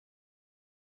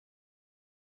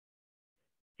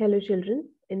Hello children,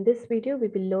 in this video we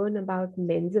will learn about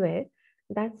menswear.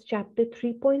 That's chapter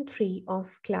 3.3 of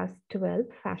class 12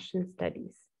 fashion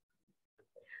studies.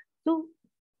 So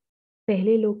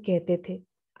पहले लोग कहते थे,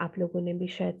 आप लोगों ने भी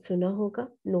शायद सुना होगा,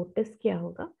 नोटिस किया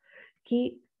होगा कि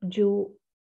जो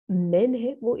मेन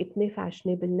है वो इतने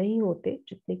फैशनेबल नहीं होते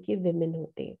जितने कि विमेन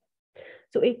होते हैं.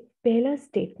 सो एक पहला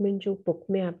स्टेटमेंट जो बुक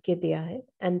में आपके दिया है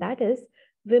and that is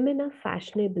women are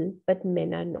fashionable but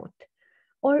men are not.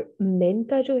 और मेन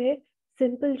का जो है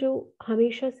सिंपल जो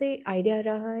हमेशा से आइडिया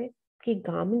रहा है कि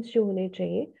गारमेंट्स जो होने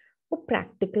चाहिए वो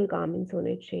प्रैक्टिकल गारमेंट्स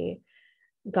होने चाहिए,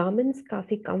 गारमेंट्स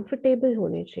काफी कंफर्टेबल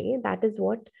होने चाहिए. That is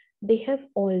what they have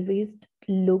always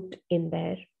looked in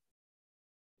their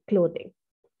clothing.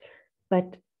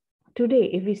 But today,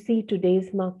 if we see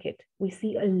today's market, we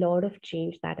see a lot of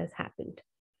change that has happened.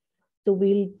 So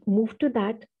we'll move to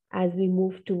that as we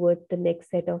move towards the next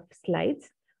set of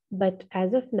slides. But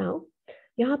as of now,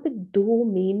 यहाँ पे दो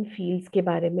main fields के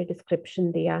बारे में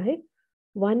description दिया है.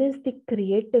 One is the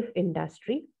creative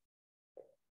industry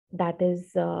that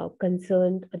is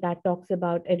concerned, that talks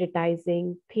about advertising,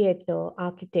 theater,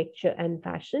 architecture and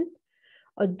fashion.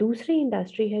 और दूसरी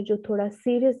इंडस्ट्री है जो थोड़ा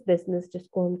सीरियस बिजनेस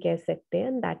जिसको हम कह सकते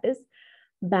हैं, that is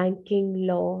banking,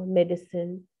 law,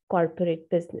 medicine, corporate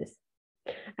business.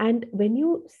 And when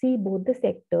you see both the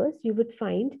sectors, you would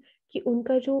find कि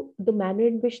उनका जो the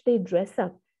manner in which they dress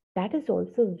up, that is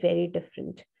also very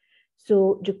different. So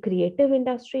जो creative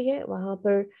industry है वहाँ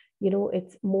पर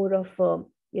it's more of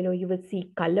you would see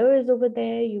colors over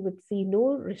there, you would see no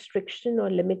restriction or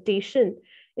limitation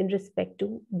in respect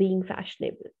to being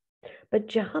fashionable. But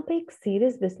जहाँ पे एक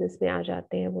serious business में आ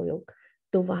जाते हैं वो लोग,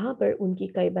 तो वहां पर उनकी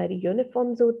कई बार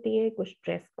यूनिफॉर्म्स होती हैं, कुछ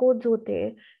ड्रेस कोड्स होते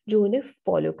हैं जो उन्हें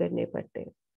फॉलो करने पड़ते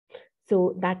हैं.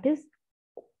 So that is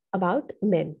about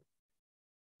main.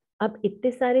 अब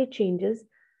इतने सारे चेंजेस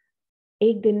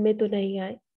एक दिन में तो नहीं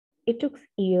आए, it took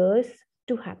years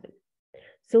to happen.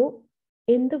 So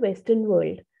in the western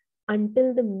world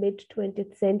until the mid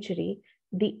 20th century,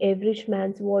 the average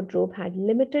man's wardrobe had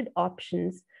limited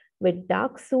options with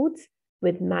dark suits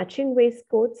with matching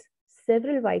waistcoats,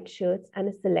 several white shirts,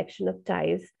 and a selection of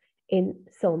ties in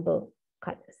somber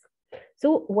colors.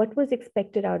 So what was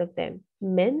expected out of them?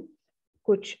 Men,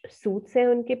 कुछ suits है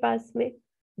उनके पास में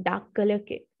dark color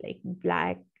के, like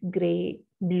black, gray,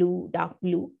 blue, dark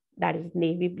blue, that is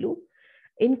navy blue.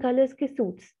 In colors के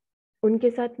suits,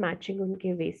 उनके साथ matching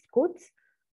उनके waistcoats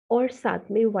और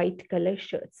साथ में white color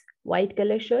shirts. white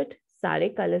color shirt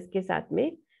सारे colors के साथ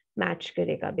में मैच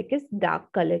करेगा बिकॉज डार्क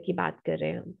कलर की बात कर रहे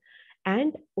हैं हम.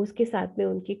 एंड उसके साथ में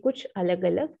उनकी कुछ अलग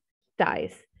अलग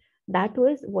ties. That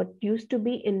was what used to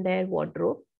be in their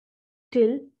wardrobe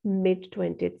till mid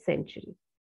 20th century.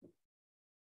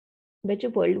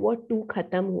 जब वर्ल्ड वॉर 2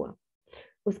 खत्म हुआ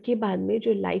उसके बाद में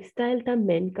जो लाइफस्टाइल था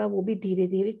मेन का वो भी धीरे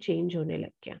धीरे चेंज होने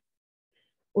लग गया.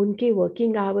 उनके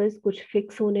वर्किंग आवर्स कुछ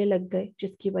फिक्स होने लग गए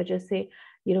जिसकी वजह से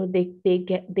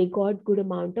they got good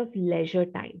amount of leisure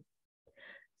time.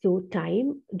 So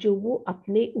time जो वो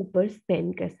अपने ऊपर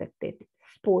स्पेंड कर सकते थे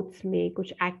स्पोर्ट्स में,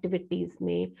 कुछ एक्टिविटीज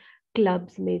में,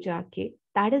 क्लब्स में जाके,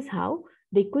 that is how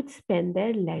they could spend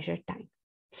there leisure time.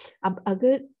 अब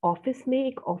अगर ऑफिस में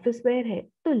एक ऑफिस वेयर है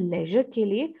तो लेजर के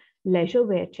लिए लेजर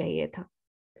वेयर चाहिए था.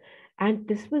 And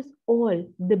this was all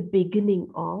the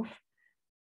beginning of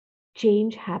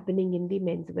change happening in the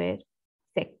menswear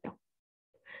sector.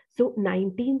 So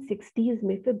 1960s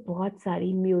में फिर बहुत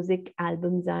सारी म्यूजिक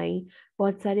एल्बम्स आई,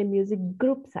 बहुत सारे म्यूजिक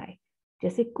ग्रुप्स आए.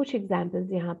 जैसे कुछ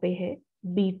एग्जांपल्स यहाँ पे है,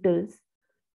 Beatles,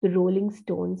 the rolling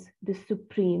stones, the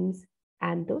सुप्रीम्स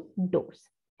and the doors.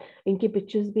 इनके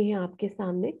पिक्चर्स भी हैं आपके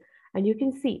सामने and you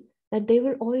can see that they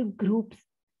were all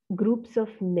groups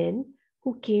of men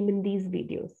who came in these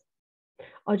videos.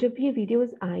 और जब ये वीडियोस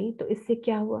आई तो इससे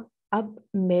क्या हुआ, अब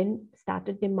main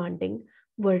started demanding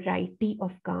variety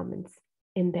of garments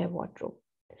in their wardrobe.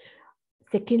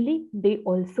 Secondly, they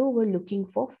also were looking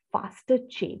for faster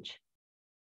change.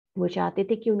 वो चाहते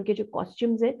थे कि उनके जो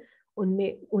कॉस्ट्यूम्स हैं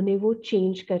उनमें उन्हें वो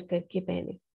चेंज कर करके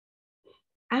पहने.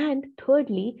 एंड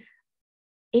थर्डली,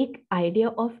 एक idea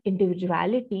of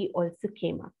individuality also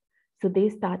came up. So they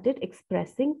started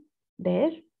expressing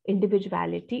there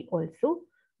individuality also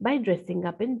by dressing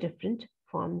up in different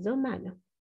forms or manner.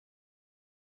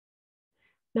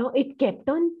 Now it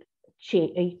kept on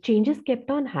changes kept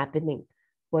on happening.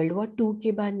 World war 2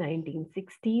 के बाद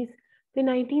 1960s, फिर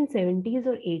 1970s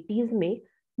और 80s में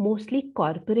mostly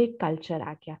corporate culture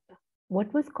आ गया था.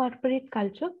 What was corporate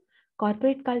culture?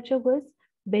 Corporate culture was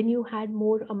when you had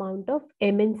more amount of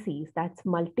MNCs, that's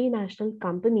multinational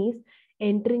companies,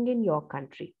 entering in your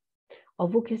country. और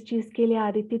वो किस चीज के लिए आ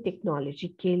रही थी? टेक्नोलॉजी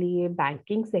के लिए,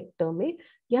 बैंकिंग सेक्टर में,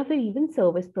 या फिर इवन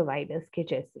सर्विस प्रोवाइडर्स के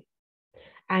जैसे.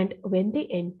 And when they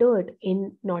entered in,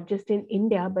 not just in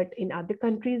India but in other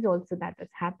countries also that was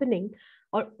happening,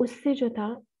 और उससे जो था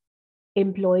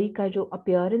एम्प्लॉय का जो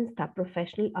अपीयरेंस था,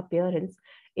 professional appearance,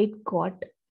 it got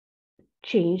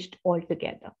changed all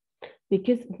together,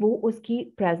 because वो उसकी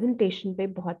प्रेजेंटेशन पे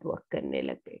बहुत वर्क करने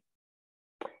लग गए.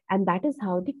 And that is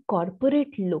how the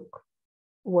corporate look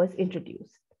was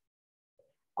introduced.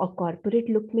 और कॉर्पोरेट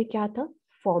लुक में क्या था?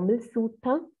 फॉर्मल सूट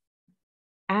था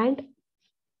and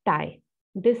tie.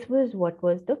 This was what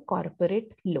was the corporate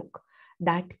look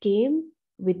that came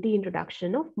with the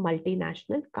introduction of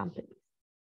multinational companies.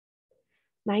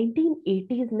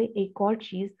 1980s में एक और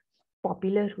चीज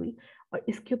popular हुई, और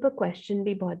इसके ऊपर क्वेश्चन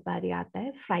भी बहुत बार आता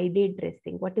है, Friday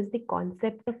dressing. What is the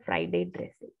concept of Friday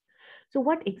dressing? So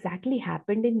what exactly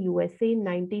happened in USA in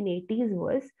 1980s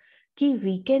was कि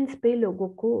वीकेंड्स पे लोगों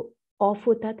को ऑफ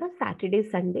होता था, सैटरडे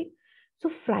संडे. सो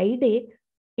फ्राइडे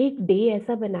एक डे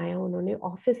ऐसा बनाया उन्होंने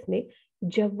ऑफिस में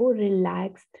जब वो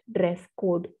रिलैक्स्ड ड्रेस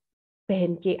कोड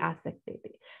पहन के आ सकते थे,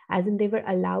 as in they were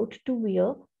allowed to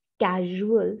wear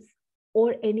casuals or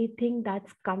anything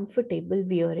that's comfortable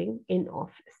wearing in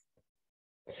office.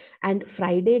 And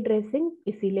Friday dressing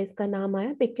इसीलिए इसका नाम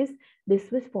आया because this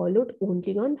was followed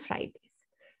only on Fridays.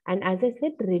 And as I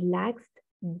said, relaxed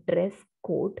dress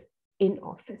code in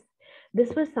office.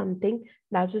 This was something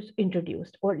that was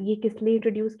introduced. और ये किस लिए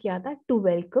introduce किया था? To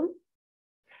welcome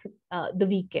the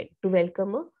weekend, to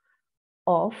welcome a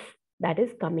off that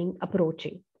is coming,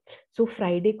 approaching. So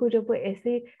Friday को जब वो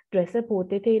ऐसे ड्रेसअप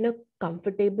होते थे इन a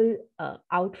comfortable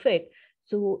outfit,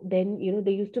 so then you know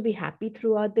they used to be happy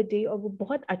through out the day, और वो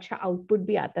बहुत अच्छा आउटपुट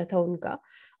भी आता था उनका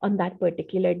on that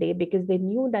particular day because they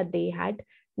knew that they had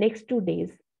next 2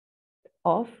 days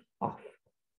off.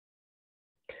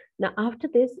 Now after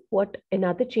this, what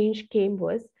another change came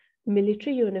was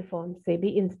military uniform से भी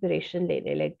इंस्पिरेशन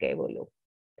लेने लग गए वो लोग.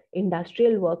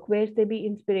 Industrial workwear से भी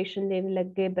इंस्पिरेशन लेने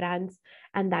लग गए brands,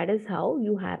 and that is how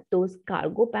you have those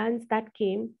cargo pants that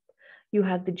came. You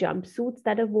have the jumpsuits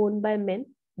that are worn by men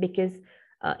because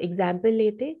example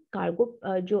लेते cargo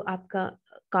जो आपका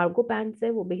cargo pants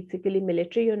है वो basically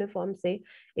military uniform से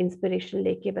inspiration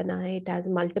लेके बना है. It has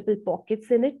multiple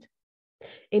pockets in it.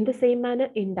 In the same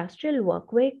manner industrial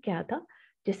workwear क्या था?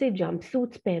 जैसे जंप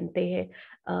सूट्स पहनते हैं,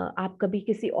 आप कभी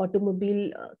किसी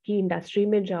ऑटोमोबाइल की इंडस्ट्री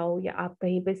में जाओ या आप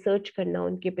कहीं पे सर्च करना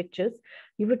उनके pictures,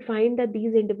 you would find that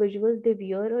these individuals they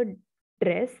wear a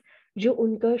dress जो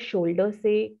उनका शोल्डर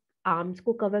से आर्म्स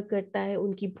को कवर करता है,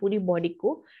 उनकी पूरी बॉडी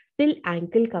को टिल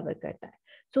एंकल कवर करता है.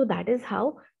 So that is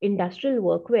how industrial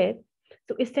वर्कवेयर.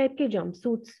 तो इस टाइप के जंप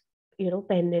सूट्स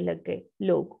पहनने लग गए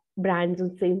लोग, ब्रांड्स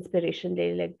उनसे इंस्पिरेशन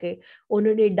लेने लग गए,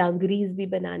 उन्होंने डंगरीज भी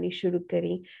बनानी शुरू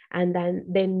करी, and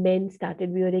then men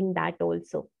started wearing that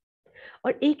also.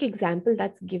 Or एक example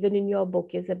that's given in your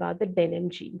book is about the denim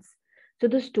jeans. So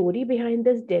the story behind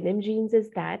this denim jeans is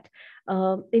that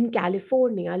in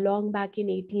California, long back in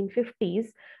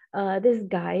 1850s, this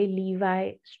guy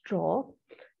Levi Straw,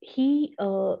 he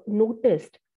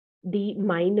noticed the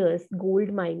miners,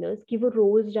 gold miners, कि वो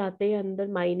रोज जाते हैं अंदर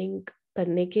mining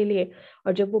करने के लिए,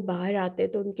 और जब वो बाहर आते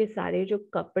हैं तो उनके सारे जो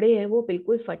कपड़े हैं वो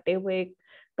बिल्कुल फटे हुए,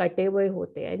 कटे हुए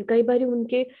होते हैं. कई बार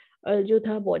उनके जो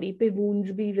था बॉडी पे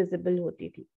वूंड्स भी विजिबल होती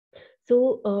थी. सो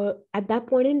at that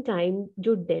point in time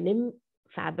जो डेनिम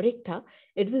फैब्रिक था,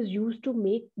 it was used to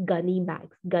make Ghani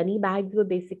bags. Ghani bags वो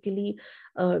बेसिकली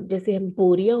जैसे हम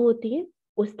बोरियां होती हैं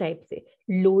उस टाइप से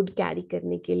लोड कैरी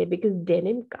करने के लिए, बिकॉज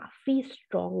डेनिम काफी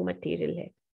स्ट्रॉन्ग मटेरियल है.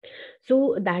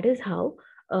 सो दैट इज हाउ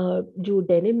जो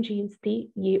डेनिम जीन्स थी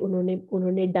ये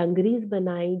उन्होंने डंगरीज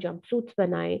बनाई, जंपसूट्स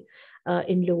बनाए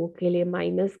इन लोगों के लिए,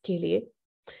 माइनर्स के लिए.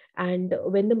 एंड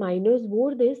व्हेन द माइनर्स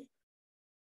वोर this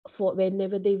for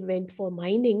whenever they went for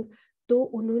mining, तो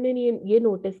उन्होंने ये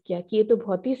नोटिस किया कि ये तो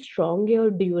बहुत ही स्ट्रॉन्ग है और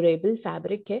ड्यूरेबल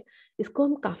फैब्रिक है, इसको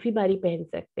हम काफी बारी पहन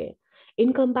सकते हैं,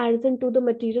 in comparison to the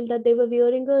material that they were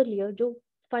wearing earlier जो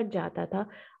फट जाता था.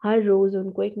 हर रोज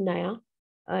उनको एक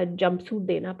नया जंपसूट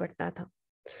देना पड़ता था.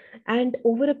 And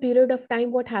over a period of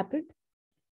time, what happened?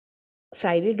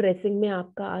 Friday dressing में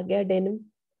आपका आ गया denim,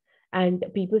 and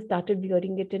people started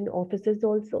wearing it in offices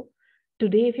also.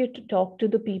 Today, if you talk to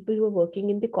the people who are working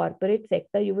in the corporate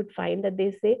sector, you would find that they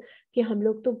say कि हम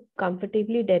लोग तो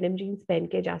comfortably denim jeans पहन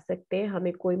के जा सकते हैं,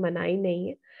 हमें कोई मनाही नहीं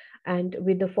है, and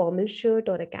with a formal shirt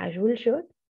or a casual shirt,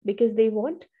 because they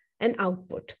want an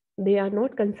output. They are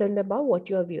not concerned about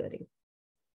what you are wearing.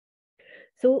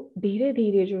 So धीरे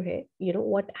धीरे जो है,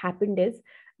 what happened is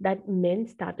that men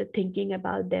started thinking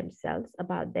about themselves,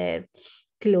 about their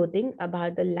clothing,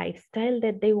 about the lifestyle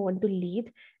that they want to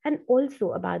lead, and also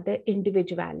about their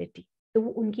individuality. तो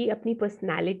वो उनकी अपनी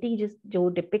personality जो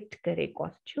depict करे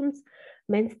costumes,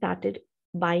 men started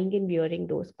buying and wearing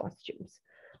those costumes.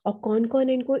 और कौन कौन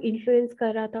इनको इन्फ्लुएंस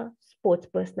कर रहा था? स्पोर्ट्स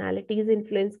पर्सनालिटीज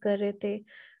इन्फ्लुएंस कर रहे थे,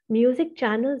 म्यूजिक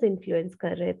चैनल्स इन्फ्लुएंस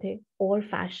कर रहे थे, और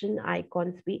फैशन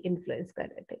आइकॉन्स भी इन्फ्लुएंस कर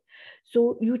रहे थे.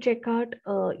 So you check out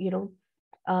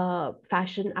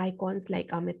fashion icons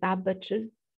like Amitabh Bachchan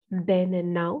then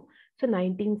and now. So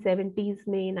 1970s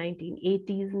में,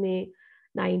 1980s में,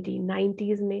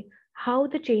 1990s में, how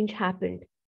the change happened,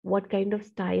 what kind of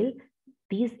style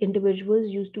these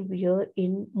individuals used to wear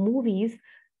in movies,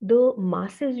 the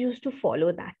masses used to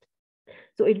follow that.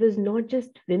 So it was not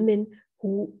just women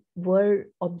who were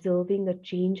observing a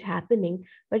change happening,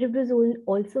 but it was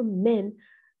also men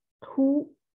who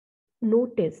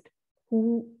noticed,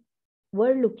 who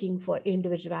were looking for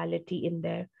individuality in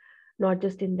their, not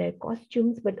just in their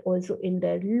costumes but also in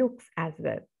their looks as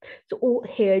well. So वो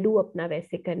hair do अपना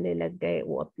वैसे करने लग गए,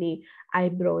 वो अपनी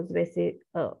eyebrows वैसे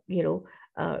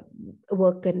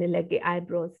work करने लगे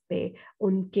eyebrows पे,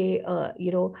 उनके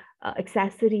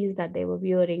accessories that they were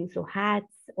wearing, so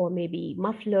hats or maybe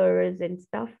mufflers and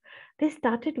stuff, they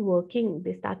started working,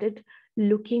 they started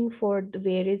looking for the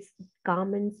various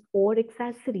garments or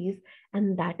accessories,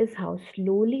 and that is how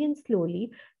slowly and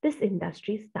slowly this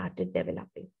industry started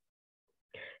developing.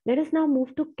 Let us now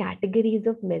move to categories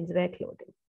of menswear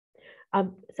clothing.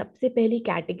 अब सबसे पहली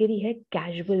category है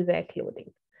casual wear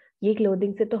clothing. ये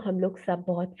clothing से तो हम लोग सब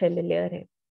बहुत फेमिलियर हैं.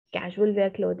 कैजुअल वेयर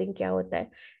क्लोथिंग क्या होता है?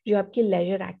 जो आपकी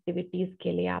लेजर एक्टिविटीज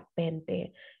के लिए आप पहनते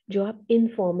हैं, जो आप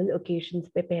इनफॉर्मल ओकेजन्स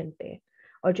पे पहनते हैं.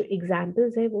 और जो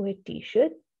एग्जाम्पल्स है वो है T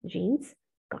shirt, jeans,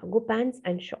 cargo pants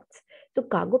and shorts. तो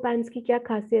कार्गो पैंट्स की क्या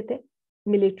खासियत है?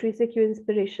 मिलिट्री से क्यों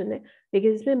इंस्पिरेशन है?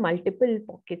 बिकॉज इसमें मल्टीपल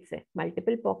पॉकेट्स है,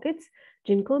 मल्टीपल पॉकेट्स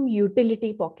जिनको हम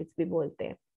यूटिलिटी पॉकेट्स भी बोलते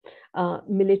हैं.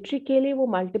 मिलिट्री के लिए वो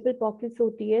मल्टीपल पॉकेट्स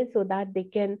होती है so that they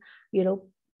can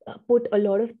put a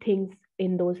lot of things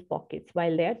in those pockets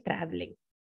while they are traveling.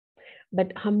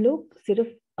 But हम लोग सिर्फ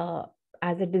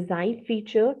as a design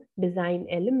feature, design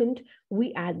element,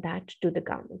 we add that to the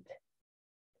garment.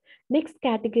 Next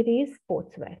category is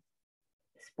sportswear.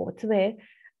 Sportswear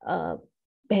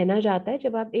पहना जाता है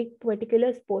जब आप एक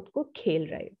particular sport को खेल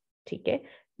रहे हो, ठीक है?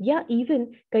 या इवन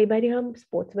कई बार हम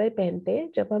स्पोर्ट्सवेयर पहनते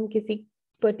हैं जब हम किसी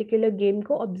पर्टिकुलर गेम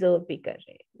को ऑब्जर्व भी कर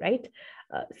रहे हैं, right?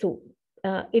 So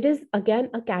it is again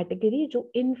a category जो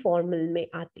इनफॉर्मल में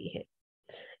आती है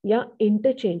या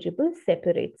इंटरचेंजेबल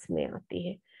सेपरेट्स में आती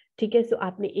है, ठीक है? सो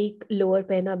आपने एक लोअर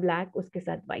पहना ब्लैक, उसके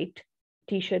साथ वाइट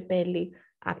टी शर्ट पहन ली,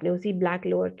 आपने उसी ब्लैक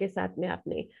लोअर के साथ में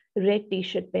आपने रेड टी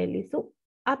शर्ट पहन ली. सो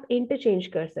आप इंटरचेंज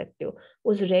कर सकते हो.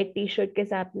 उस रेड टी शर्ट के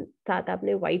साथ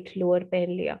आपने व्हाइट लोअर पहन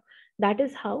लिया. दैट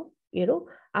इज हाउ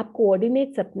आप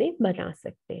कोऑर्डिनेट्स अपने बना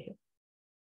सकते हैं.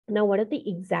 Now, what are the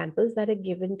examples that are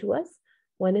given to us?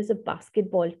 One is a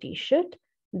basketball t-shirt,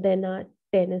 then are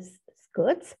tennis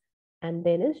skirts, and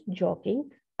then is jogging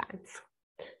pants.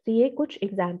 So, ये कुछ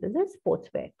examples हैं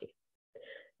sportswear के.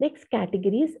 Next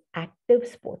category is active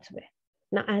sportswear.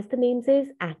 Now, as the name says,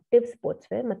 active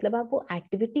sportswear, मतलब आप वो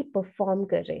activity perform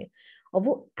कर रहे हैं, और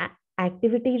वो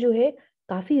activity जो है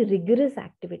काफी rigorous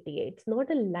activity है. It's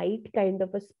not a light kind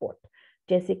of a sport.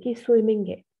 जैसे कि swimming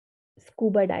है,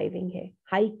 scuba diving है,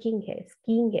 hiking है,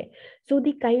 skiing है. So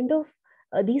these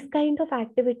kind of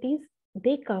activities,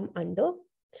 they come under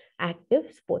active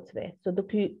sportswear. So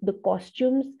the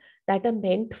costumes that are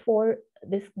meant for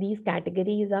these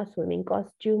categories are swimming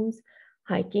costumes,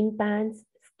 hiking pants,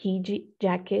 ski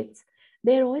jackets.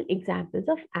 They're all examples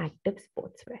of active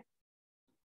sportswear.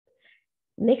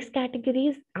 Next category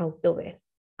is outerwear.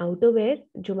 Outerwear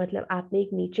जो मतलब आपने एक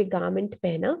नीचे garment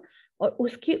पहना और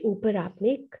उसके ऊपर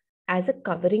आपने एक as a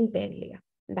covering पहन लिया,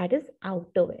 that is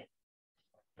outerwear.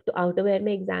 तो outerwear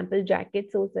में example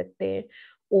jackets हो सकते हैं,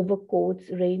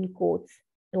 overcoats, raincoats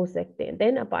हो सकते हैं.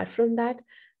 Then apart from that,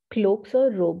 cloaks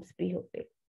और robes भी होते हैं.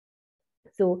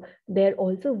 So they're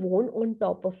also worn on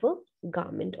top of a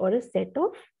garment or a set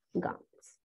of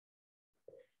garments.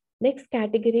 Next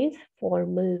category is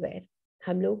formal wear.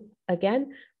 हम लोग again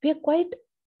we are quite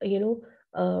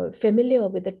familiar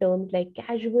with the terms like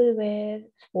casual wear,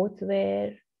 sports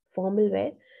wear, formal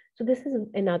wear. So this is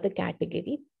another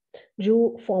category. जो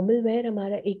formal wear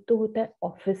हमारा एक तो होता है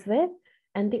office wear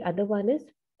and the other one is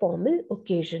formal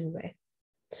occasion wear.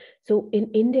 So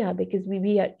in India, because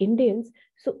we are Indians,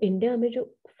 so India में जो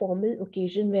formal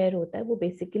occasion wear होता है वो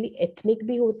basically ethnic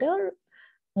भी होता है और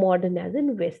modern as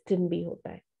in western भी होता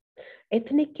है.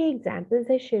 Ethnic के examples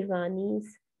है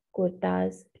sherwanis,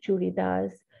 kurtas,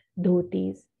 churidars,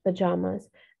 dhotis, pajamas.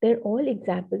 They're all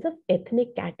examples of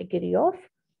ethnic category of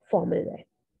formal wear.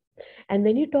 And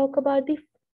when you talk about the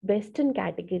western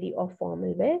category of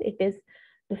formal wear, it is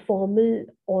the formal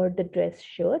or the dress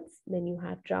shirts, then you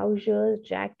have trousers,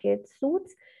 jackets,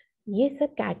 suits. ये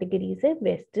सब categories है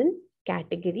western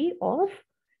category of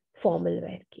formal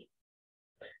wear की.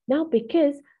 Now,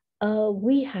 because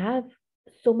we have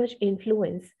so much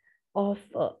influence of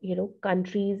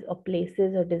countries or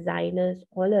places or designers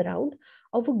all around,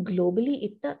 और वो globally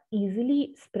इतना easily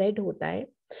spread होता है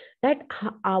that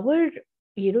our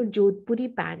Jodhpuri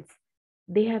pants,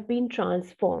 they have been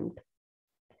transformed,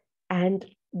 and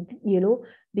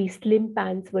these slim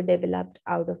pants were developed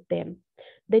out of them.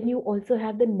 Then you also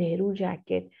have the Nehru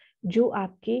jacket, जो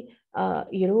आपके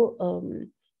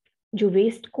जो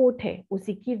waste coat है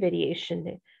उसी की वेरिएशन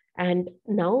है. And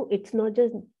now it's not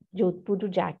just Jodhpur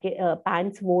jacket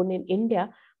pants worn in India,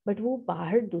 but वो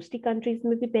बाहर दूसरी कंट्रीज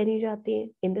में भी पहनी जाती है.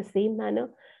 In the same manner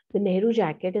the Nehru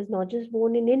jacket is not just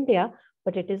worn in India,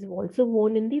 but it is also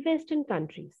worn in the Western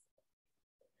countries.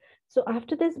 So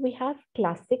after this, we have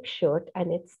classic shirt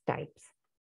and its types.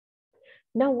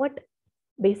 Now, what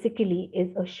basically is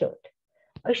a shirt?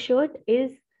 A shirt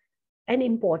is an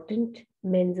important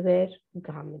menswear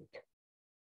garment.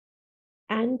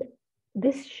 And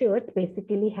this shirt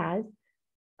basically has,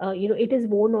 it is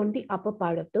worn on the upper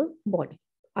part of the body.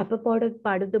 Upper part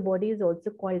of the body is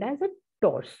also called as a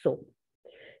torso.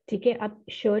 ठीक है. अब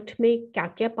shirt में क्या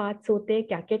क्या parts होते हैं,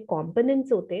 क्या क्या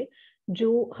कॉम्पोनेंट्स होते हैं,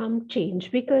 जो हम चेंज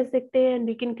भी कर सकते हैं, and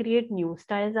we can create new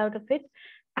styles out of it,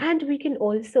 and we can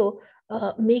also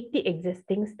make the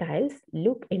existing styles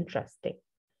look interesting.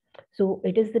 So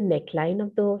it is the neckline of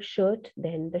the shirt,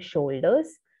 then the shoulders,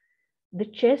 the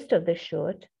chest of the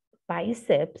shirt,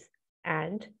 biceps,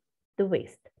 and the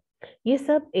waist. ये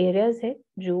सब areas है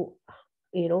जो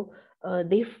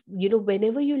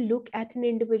whenever you look at an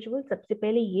individual, सबसे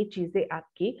पहले ये चीजें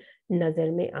आपकी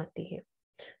नजर में आती हैं.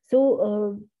 So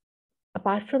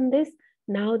apart from this,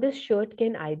 now this shirt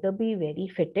can either be very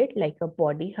fitted like a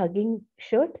body hugging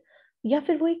shirt, या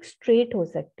फिर वो एक straight हो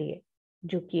सकती है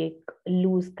जो कि एक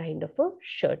loose kind of a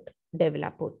shirt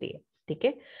develop होती है. ठीक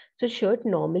है. सो शर्ट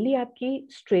नॉर्मली आपकी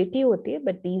स्ट्रेट ही होती है,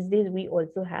 but these days we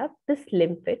also have the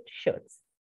slim fit shirts.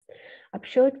 अब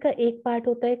शर्ट का एक पार्ट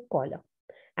होता है collar,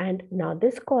 and now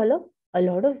this collar a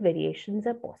lot of variations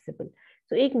are possible.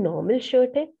 सो एक नॉर्मल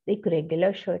शर्ट है, एक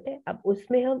रेगुलर शर्ट है. अब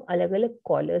उसमें हम अलग अलग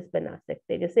कॉलर्स बना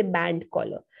सकते हैं, जैसे band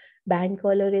collar. Band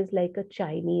collar is like a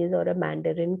Chinese और अ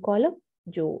मैंडरिन कॉलर,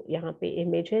 जो यहाँ पे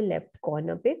इमेज है लेफ्ट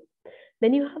कॉर्नर पे.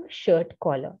 Then you have a shirt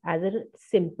collar as a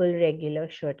simple regular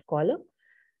shirt collar.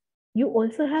 You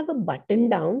also have a button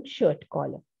down shirt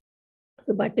collar.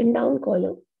 The button down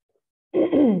collar,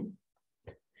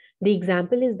 the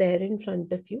example is there in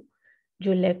front of you.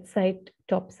 जो left side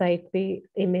top side पे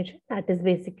image, that is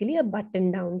basically a button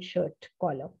down shirt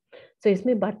collar. So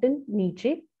इसमें button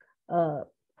नीचे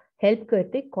help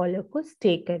करते collar को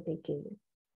stay करने के लिए.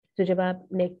 So जब आप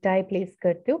neck tie place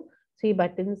करते हो, so ये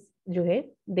buttons जो है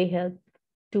they help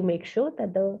to make sure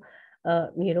that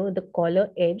the collar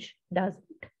edge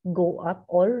doesn't go up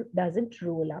or doesn't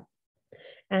roll up.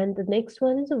 And the next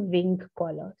one is a wing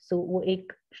collar. So वो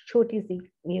एक छोटी सी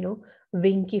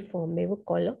wing की form में वो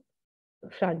collar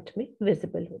front में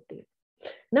visible होती है.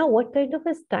 Now, what kind of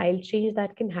a style change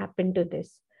that can happen to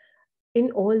this? In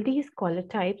all these collar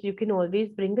types, you can always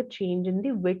bring a change in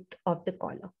the width of the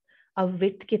collar. अब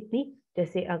width कितनी?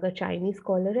 जैसे अगर Chinese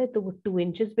collar है तो वो 2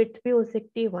 inches width भी हो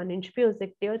सकती है, 1 inch भी हो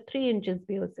सकती है, और 3 inches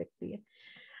भी हो सकती है.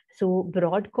 So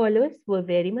broad callers were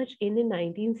very much in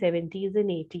 1970s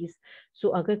and 80s. सो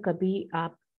अगर कभी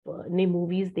आप ने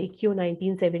मूवीज देखी हो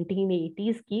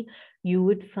 1970s-80s की, you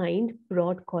would find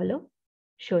broad collar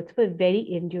shirts were very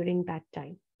in during that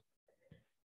time.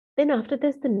 Then after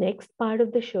this, the next part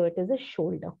of the shirt is a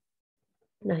shoulder.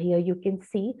 Now here you can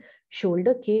see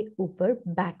shoulder के ऊपर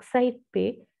back side पे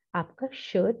आपका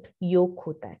shirt योक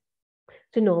होता है.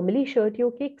 So normally shirt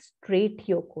योक एक straight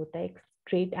योक होता है, एक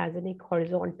स्ट्रेट एज एन एक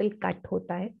हॉरिजॉन्टल कट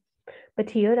होता है,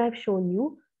 but here I've shown you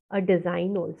a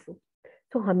design also.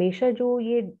 So हमेशा जो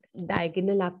ये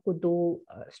डायगोनल आपको दो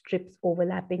स्ट्रिप्स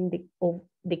ओवरलैपिंग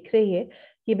दिख रही है,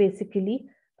 ये basically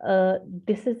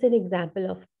this is an example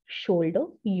off shoulder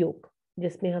योक,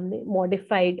 जिसमें हमने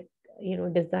modified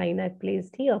design I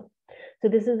placed here. So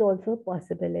this is also a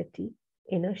possibility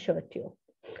in a shirt yoke.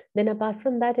 Then apart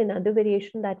from that, another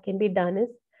variation that can be done is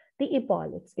the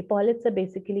epaulets. Epaulets are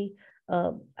basically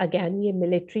again ये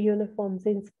military uniform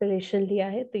से inspiration लिया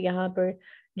है. तो यहाँ पर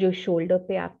जो shoulder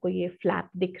पे आपको ये flap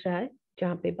दिख रहा है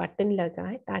जहाँ पे बटन लगा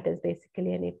है, that is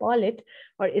basically an epaulet.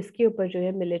 और इसके ऊपर जो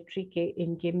है military के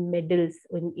इनके medals,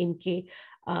 इनके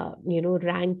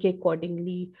रैंक के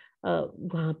अकॉर्डिंगली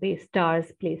वहाँ पे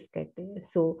स्टार्स प्लेस करते हैं.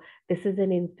 So this is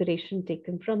an inspiration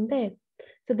taken from there.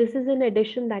 So this is an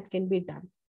addition that can be done.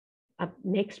 अब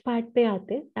नेक्स्ट पार्ट पे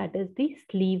आते हैं, that is the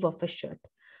sleeve of a shirt.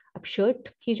 अब शर्ट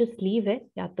की जो स्लीव है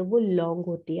या तो वो लॉन्ग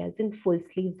होती है, एज इन फुल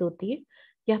स्लीव्स होती है,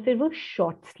 या फिर वो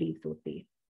शॉर्ट स्लीव्स होती है.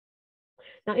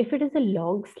 Now if it is a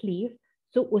long sleeve,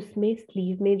 सो उसमें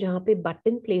स्लीव में जहाँ पे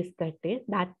बटन प्लेस करते हैं,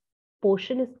 that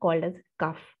portion is called as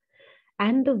cough,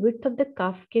 and the width of the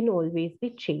cough can always be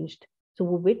changed. सो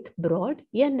वो विड्थ ब्रॉड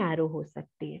या नैरो हो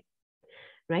सकती है,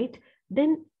 right?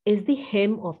 Then is the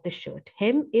hem of the shirt.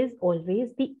 Hem is always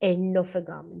the end of a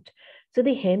garment. So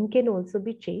the hem can also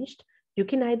be changed. You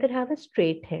can either have a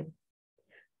straight hem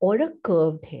or a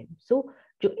curved hem. So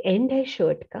जो end है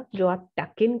shirt का, जो आप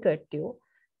tuck in करते हो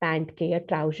pant के या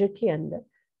trouser के अंदर,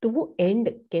 तो वो end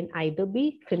can either be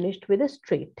finished with a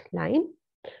straight line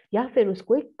या फिर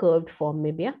उसको एक curved form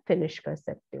में भी आप finish कर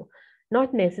सकते हो.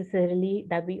 Not necessarily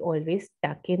that we always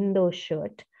tuck in the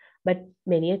shirt, but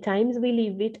many a times we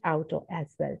leave it out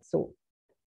as well. So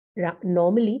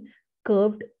normally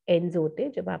curved ends होते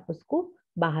हैं जब आप उसको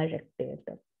बाहर रखते हैं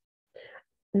तब.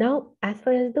 Now as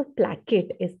far as the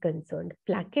placket is concerned,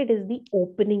 placket is the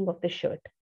opening of the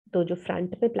shirt. तो जो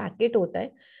फ्रंट पे placket होता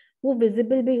है वो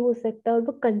विजिबल भी हो सकता है और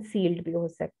वो कंसील्ड भी हो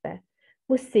सकता है,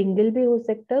 वो सिंगल भी हो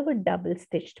सकता है, वो डबल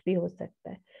स्टिच्ड भी हो सकता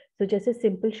है. तो जैसे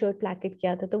सिंपल शर्ट प्लैकेट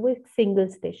किया था तो वो एक सिंगल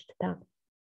स्टिच्ड था,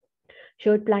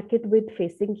 शर्ट प्लैकेट विद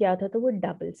फेसिंग किया था तो वो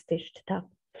डबल स्टिच्ड था.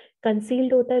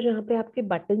 कंसील्ड होता है जहाँ पे आपके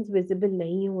बटन्स विजिबल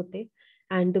नहीं होते,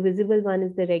 and the visible one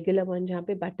is the regular one जहाँ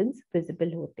पे बटन्स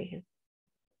विजिबल होते हैं.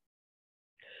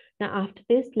 Now after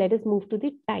this, let us move to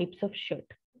the types of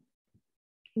shirt.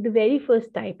 The very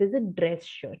first type is a dress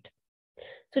shirt.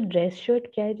 So dress shirt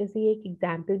क्या है, जैसे ये एक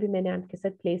example भी मैंने आपके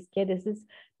साथ प्लेस किया. This is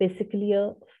basically a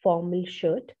formal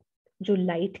shirt जो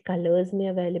लाइट कलर्स में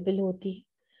अवेलेबल होती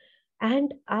है,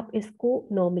 एंड आप इसको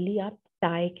नॉर्मली आप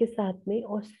टाई के साथ में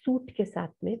और सूट के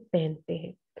साथ में पहनते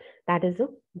हैं. That is a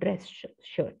dress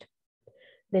shirt.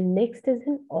 Then next is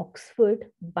an Oxford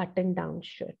button down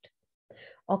shirt.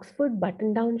 Oxford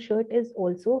button down shirt is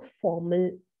also a formal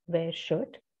wear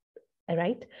shirt,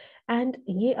 right? And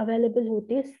ये available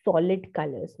होती है solid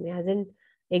colors में, as in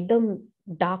एकदम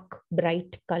dark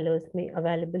bright colors में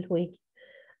available होएगी.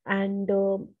 And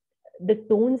the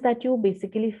tones that you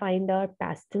basically find are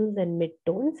pastels and mid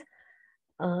tones.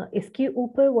 इसके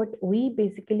ऊपर what we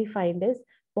basically find is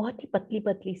बहुत ही पतली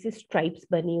पतली सी स्ट्राइप्स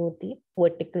बनी होती है,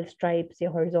 वर्टिकल स्ट्राइप्स या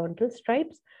हॉरिजॉन्टल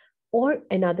स्ट्राइप्स. और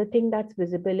another thing that's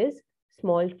visible is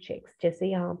small checks, जैसे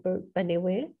यहाँ पर बने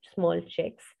हुए हैं small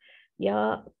checks या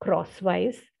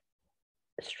crosswise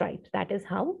stripes. That is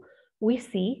how we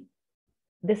see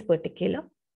this particular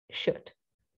shirt.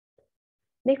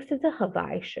 Next is a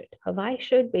Hawaii shirt. Hawaii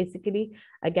shirt basically,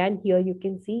 again here you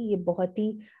can see ये बहुत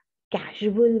ही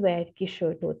casual wear की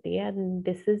shirt होती है, and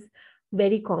this is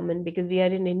very common because we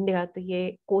are in India. तो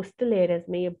ये coastal areas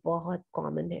में ये बहुत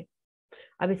common है.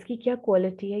 अब इसकी क्या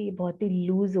quality है, ये बहुत ही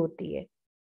loose होती है,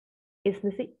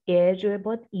 इसमें से air जो है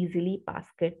बहुत easily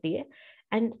pass करती है,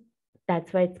 and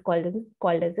that's why it's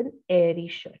called as an airy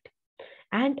shirt.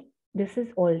 And this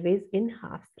is always in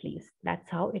half sleeves. That's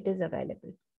how it is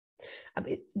available.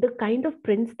 The kind of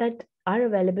prints that are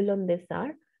available on this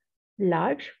are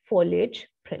large foliage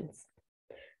prints.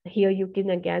 Here you can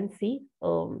again see,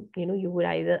 you would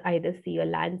either see a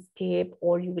landscape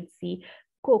or you would see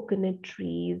coconut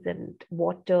trees and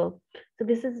water. So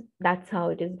that's how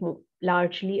it is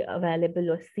largely available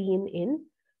or seen in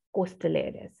coastal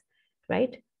areas,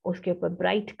 right? उसके ऊपर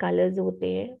bright colours होते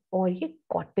हैं और ये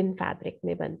cotton fabric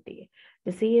में बनती है,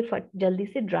 जिससे ये जल्दी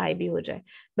से ड्राई भी हो जाए.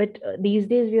 But these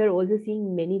days we are also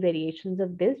seeing many variations of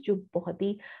this जो बहुत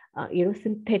ही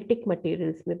सिंथेटिक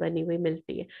मटेरियल्स में बनी हुई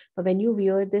मिलती है. When you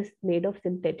wear this made of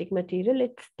synthetic material,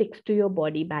 it sticks to your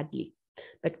body badly,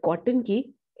 but cotton की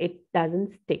it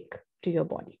doesn't stick to your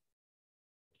body.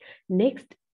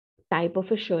 Next type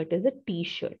of a shirt is a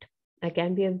t-shirt.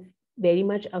 Again, we are very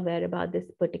much aware about this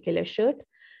particular shirt.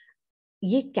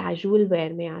 ये casual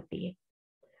wear में आती है.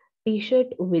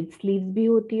 T-shirt with sleeves भी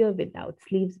होती है और without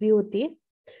sleeves भी होती है,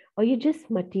 और ये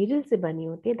जिस मटेरियल से बनी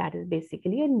होती है that is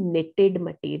basically a knitted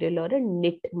material और अ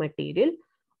knit मटेरियल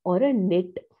और अ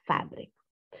knit fabric.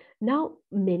 Now,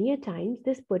 many a times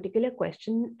this particular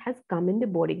question has come in the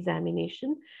board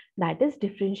examination, that is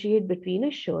differentiate between a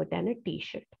shirt and a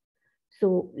t-shirt. So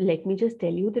let me just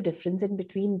tell you the difference in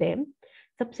between them.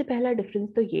 सबसे पहला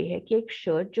difference तो ये है कि एक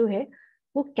shirt जो है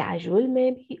वो casual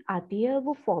में भी आती है और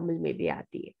वो formal में भी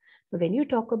आती है. But when you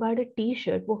talk about a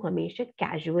t-shirt, वो हमेशा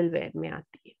casual wear में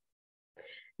आती है.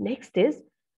 Next is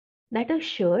that a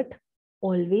shirt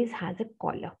always has a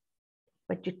collar,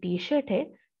 but जो t-shirt है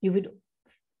you would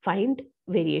find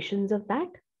variations of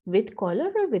that with collar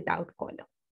or without collar.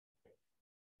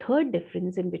 third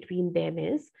difference in between them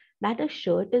is that a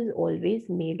shirt is always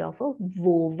made of a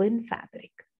woven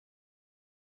fabric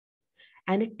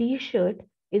and a t-shirt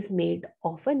is made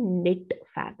of a knit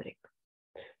fabric.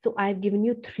 So I've given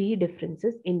you three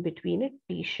differences in between a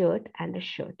t-shirt and a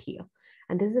shirt here.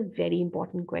 And this is a very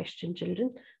important question,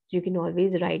 children. So you can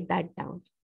always write that down.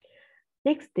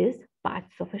 Next is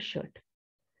parts of a shirt.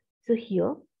 So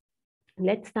here,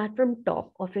 let's start from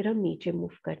top और फिर हम नीचे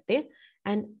move करते हैं.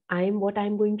 And what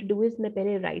I'm going to do is मैं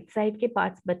पहले right side के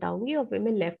parts बताऊंगी और फिर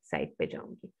मैं left side पे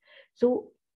जाऊंगी.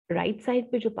 So right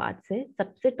side पे जो parts है,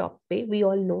 सबसे top पे we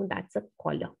all know that's a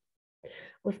collar.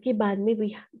 उसके बाद में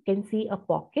we can see a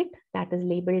pocket that is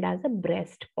labeled as a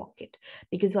breast pocket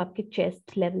because वो आपके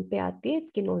chest level पे आती है.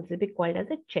 It can also be called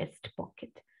as a chest pocket.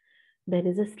 There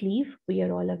is a sleeve. We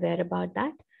are all aware about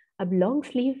that. अब long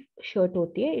sleeve shirt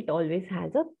होती है. It always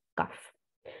has a cuff.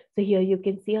 So here you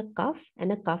can see a cuff,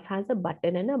 and a cuff has a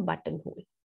button and a buttonhole.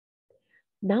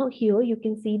 Now here you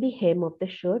can see the hem of the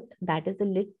shirt. That is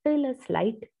a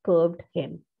slight curved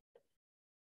hem.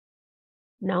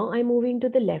 Now I'm moving to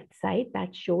the left side.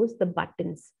 That shows the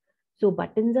buttons. So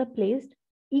buttons are placed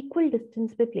equal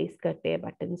distance पे place करते हैं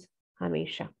buttons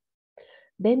हमेशा.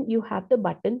 Then you have the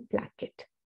button placket.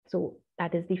 So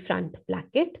that is the front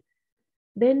placket.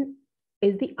 Then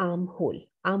is the armhole.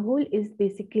 Armhole is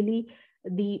basically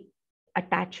the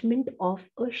attachment of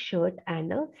a shirt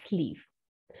and a sleeve.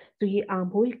 So ये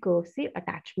armhole curve से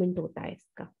attachment होता है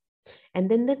इसका. And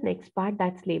then the next part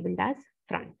that's labeled as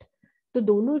front. तो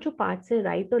दोनों जो parts है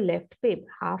right और left पे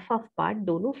half part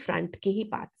दोनों front के ही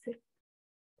parts है.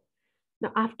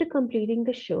 Now after completing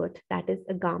the shirt, that is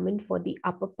a garment for the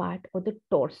upper part or the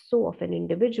torso of an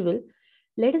individual,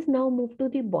 let us now move to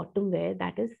the bottom wear,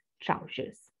 that is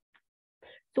trousers.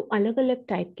 So अलग-अलग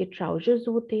type के trousers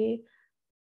होते हैं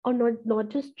और not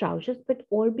just trousers but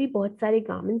और भी बहुत सारे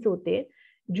garments होते हैं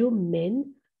जो men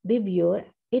they wear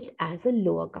it as a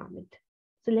lower garment.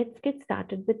 So let's get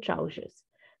started with trousers.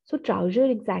 So trouser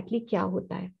exactly क्या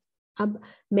होता है? अब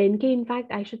men के in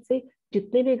fact I should say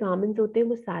जितने भी garments होते हैं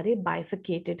वो सारे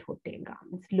bifurcated होते हैं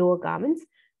garments. Lower garments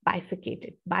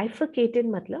bifurcated. Bifurcated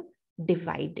मतलब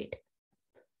divided.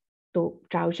 तो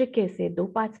ट्राउजर कैसे दो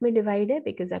पार्ट्स में डिवाइड है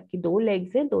बिकॉज आपकी दो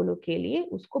लेग्स हैं दोनों के लिए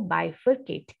उसको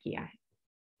बाइफरकेट किया है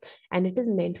and it is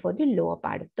meant for the lower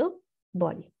part of the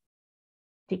body.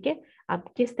 ठीक है, अब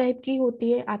किस टाइप की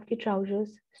होती है आपकी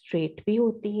ट्राउजर्स? स्ट्रेट भी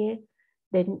होती है.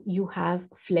 देन यू हैव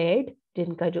फ्लेयर्ड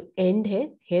जिनका जो एंड है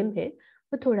हेम है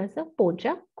वो थोड़ा सा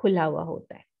पोंचा खुला हुआ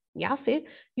होता है, या फिर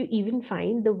you even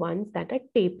find the ones that are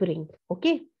tapering.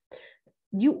 Okay,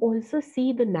 you also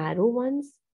see the narrow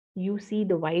once, you see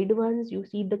the wide ones, you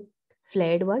see the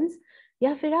flared ones,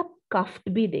 या फिर आप cuffed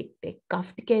भी देखते हैं.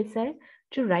 cuffed कैसा है?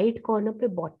 जो right corner पे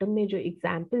bottom में जो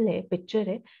example है picture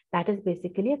है that is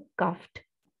basically a cuffed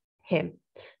hem.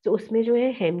 so उसमें जो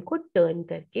है hem को turn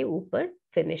करके ऊपर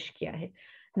finish किया है.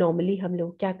 normally हम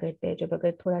लोग क्या करते हैं जब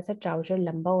अगर थोड़ा सा trouser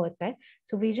लंबा होता है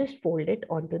so we just fold it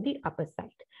onto the upper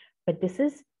side, but this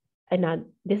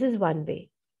is one way.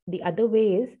 The other way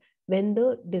is when the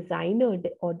designer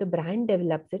or the brand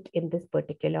develops it in this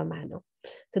particular manner.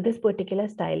 So this particular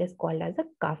style is called as a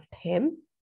cuffed hem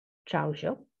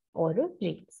trouser or a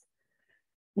jeans.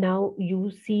 Now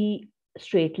you see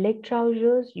straight leg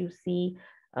trousers, you see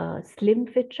slim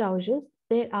fit trousers.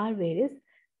 There are various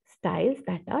styles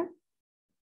that are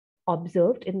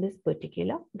observed in this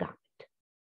particular garment.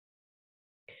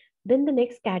 Then the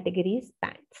next category is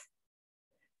pants.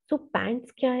 So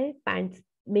pants क्या है? Pants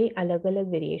में अलग अलग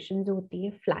variations होती है.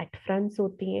 Flat fronts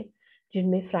होती हैं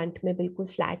जिनमें फ्रंट में बिल्कुल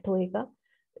फ्लैट होएगा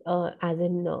एज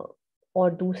इन,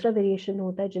 और दूसरा वेरिएशन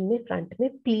होता है जिनमें फ्रंट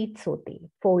में प्लीट्स होती हैं,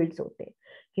 फोल्ड्स होते हैं.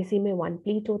 किसी में 1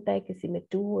 प्लीट होता है, किसी में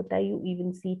 2 होता है. You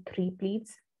even C 3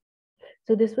 pleats.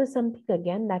 So this was something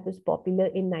again that was popular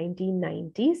in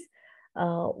 1990s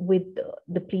with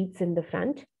the pleats in the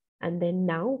front, and then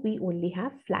now we only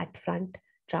have flat front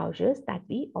trousers that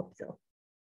we observe.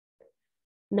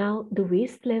 Now the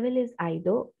waist level is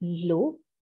either low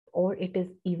or it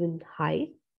is even high.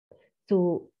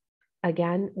 So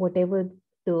again, whatever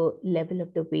the level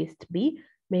of the waist be,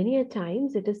 many a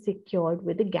times it is secured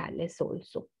with a gallis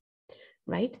also,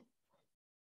 right?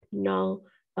 Now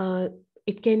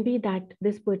it can be that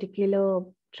this particular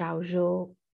trouser,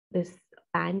 this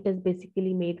pant is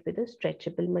basically made with a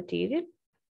stretchable material,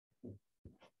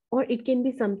 or it can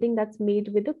be something that's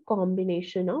made with a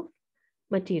combination of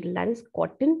material, that is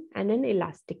cotton and an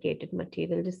elasticated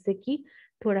material, जिससे कि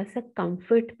थोड़ा सा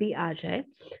comfort भी आ जाए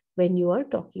when you are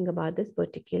talking about this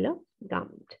particular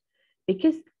garment,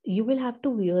 because you will have to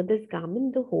wear this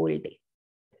garment the whole day.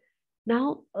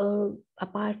 Now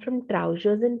apart from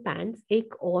trousers and pants,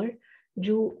 एक और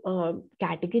जो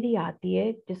category आती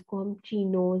है जिसको हम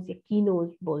चीनोज या कीनोज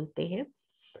बोलते हैं,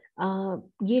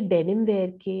 ये डेनिम वेयर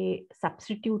के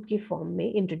सब्स्टिट्यूट के फॉर्म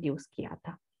में इंट्रोड्यूस किया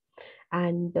था.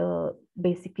 And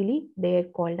basically they are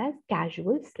called as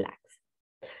casual slacks.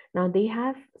 Now they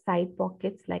have side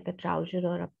pockets like a trouser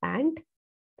or a pant,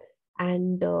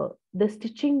 and the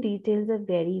stitching details are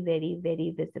very, very,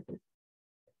 very visible.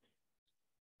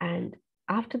 And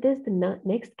after this, the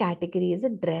next category is a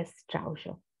dress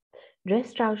trouser.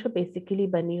 Dress trouser basically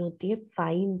बनी होती है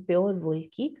fine pure wool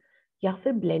की या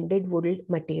फिर blended wool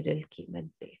material की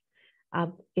बनते.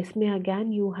 अब इसमें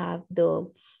again you have the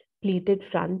pleated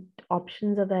front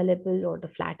options available or the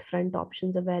flat front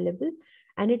options available,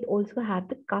 and it also have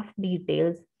the cuff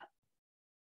details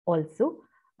also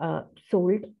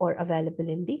sold or available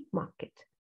in the market.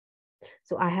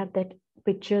 So I have that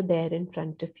picture there in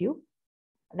front of you.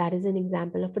 That is an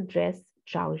example of a dress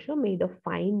trouser made of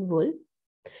fine wool,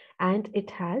 and it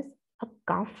has a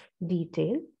cuff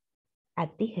detail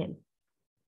at the hem.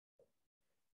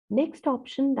 Next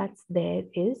option that's there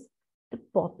is the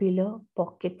popular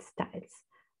pocket styles.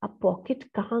 अब pocket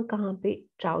कहाँ पे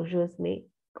trousers में,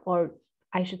 or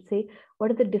I should say,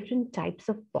 what are the different types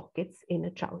of pockets in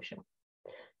a trouser?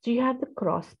 So you have the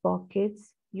cross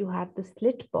pockets, you have the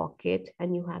slit pocket,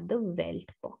 and you have the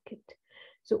welt pocket.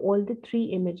 So all the three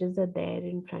images are there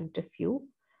in front of you.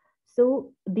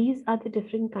 So these are the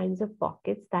different kinds of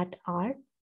pockets that are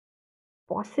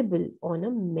possible on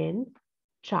a men's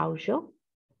trouser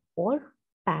or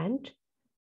pant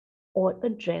or a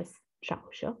dress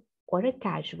trouser or a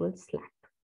casual slack.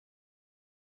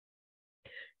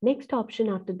 Next option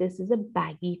after this is a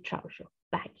baggy trouser.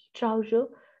 Baggy trouser,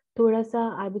 thoda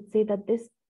sa, I would say that this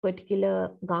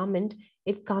particular garment,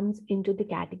 it comes into the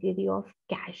category of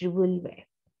casual wear.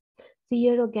 So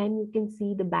here again you can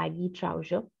see the baggy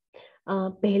trouser.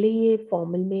 पहले ये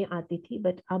formal में आती थी,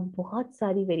 but अब बहुत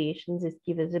सारी variations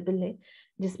इसकी visible है,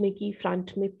 जिसमें कि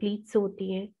फ्रंट में प्लीट्स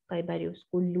होती हैं, कई बार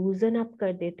उसको लूजन अप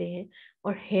कर देते हैं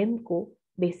और हेम को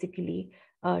बेसिकली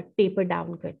टेपर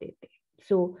डाउन कर देते हैं.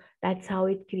 So that's how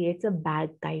it creates a bag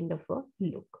kind of a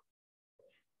look.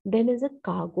 Then is a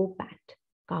cargo pant.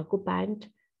 Cargo pant,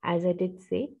 as I did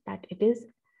say, that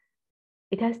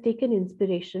it has taken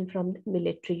inspiration from the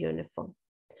military uniform,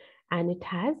 and it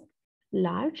has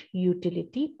large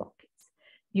utility pockets.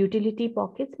 Utility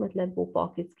pockets मतलब वो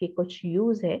pockets के कुछ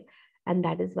use है, and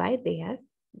that is why they are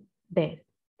there.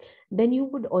 Then you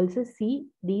would also see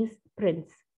these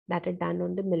prints that are done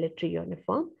on the military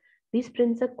uniform. These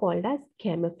prints are called as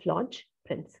camouflage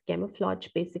prints. Camouflage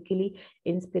basically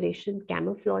inspiration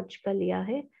camouflage का लिया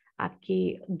है आपकी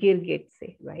गिरगिट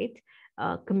से, right?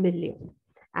 Chameleon.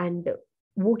 And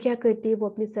वो क्या करती है, वो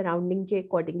अपनी सराउंडिंग के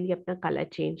अकॉर्डिंगली अपना कलर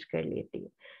चेंज कर लेती है.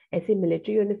 ऐसे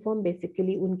मिलिट्री यूनिफॉर्म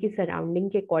बेसिकली उनकी सराउंडिंग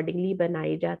के अकॉर्डिंगली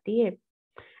बनाई जाती है,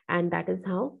 and that is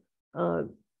how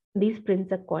these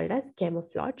prints are called as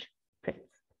camouflage prints.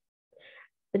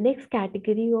 The next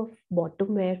category of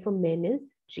bottom wear for men is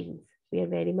jeans. We are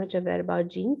very much aware about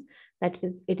jeans, that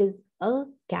it is a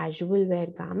casual wear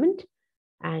garment,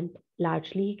 and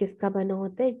largely किसका बना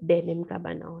होता है, denim का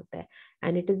बना होता है,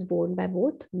 and it is worn by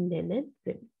both men and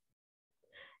women.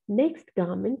 Next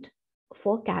garment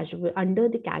for casual under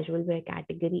the casual wear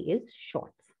category is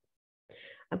shorts.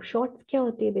 अब shorts क्या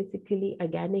होती है, basically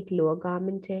again एक lower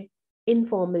garment है,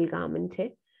 informal garment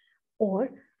है,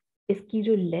 और इसकी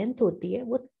जो लेंथ होती है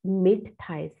वो मिड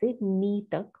थाई से नी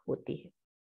तक होती है.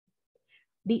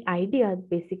 The idea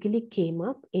basically came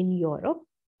up in Europe,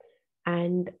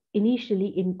 and initially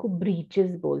इनको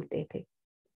breeches बोलते थे.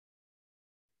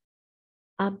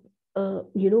 अब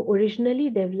originally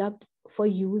developed for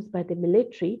use by the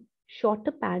military,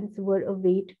 shorter pants were a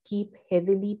way to keep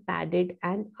heavily padded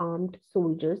and armed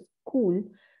soldiers cool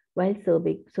while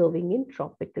serving in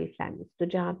tropical climates. तो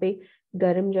जहाँ पे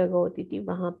गर्म जगह होती थी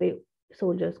वहाँ पे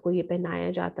सोल्जर्स को ये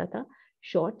पहनाया जाता था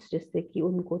शॉर्ट्स, जिससे कि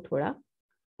उनको थोड़ा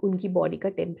उनकी बॉडी का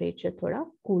टेम्परेचर थोड़ा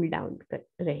कूल डाउन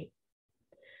रहे.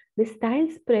 The style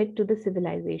spread to the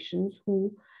civilizations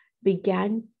who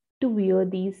began to wear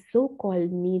these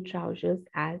so-called knee trousers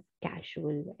as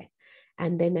casual wear.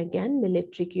 And then again,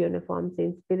 military uniform से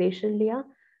inspiration लिया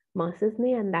masses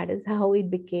ने, and that is how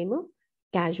it became a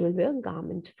casual wear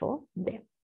garment for them.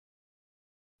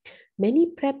 Many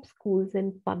prep schools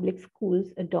and public schools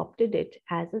adopted it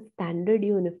as a standard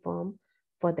uniform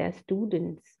for their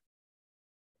students,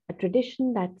 a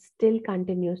tradition that still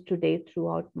continues today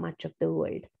throughout much of the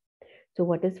world. So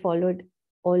what is followed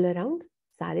all around?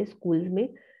 सारे schools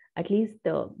में, at least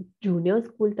the junior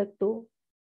school तक तो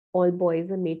all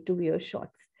boys are made to wear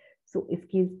shorts. So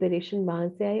इसकी inspiration वहाँ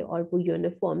से आई और वो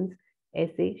uniforms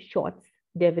ऐसे shorts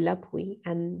डेवलप हुई,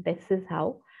 and this is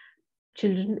how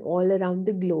children all around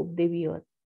the globe they wear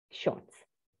shorts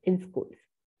in schools.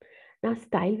 Now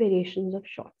style variations of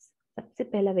shorts. सबसे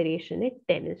पहला variation है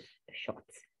टेनिस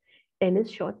शॉर्ट्स. टेनिस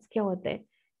शॉर्ट्स क्या होता है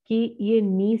कि ये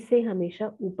नी से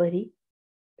हमेशा ऊपर ही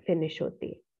फिनिश होती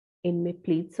है, इनमें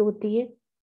प्लीट्स होती है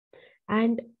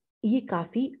एंड ये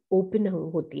काफी ओपन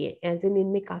होती है, एज इन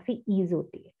इनमें काफी ईज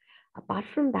होती है. Apart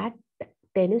from that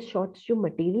tennis shorts जो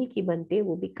मटेरियल की बनते हैं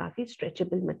वो भी काफी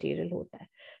स्ट्रेचेबल मटेरियल होता है.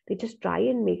 They just try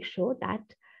and make sure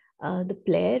that the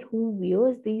player who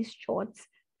wears these shorts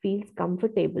feels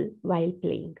comfortable while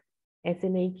playing. ऐसे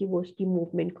नहीं कि वो उसकी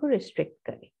मूवमेंट को रिस्ट्रिक्ट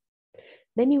करे.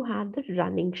 Then you have the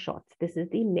running shorts. This is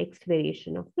the next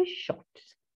variation of the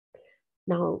shorts.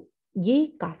 Now ये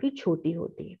काफी छोटी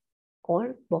होती है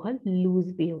और बहुत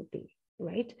लूज भी होती है,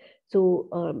 right? So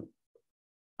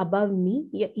above knee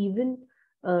या even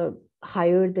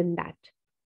higher than that,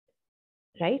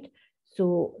 right? So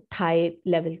thigh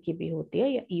level की भी होती है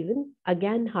या even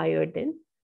again higher than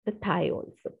the thigh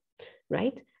also,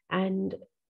 right? And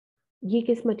ये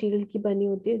किस मटेरियल की बनी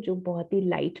होती है? जो बहुत ही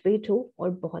लाइट वेट हो और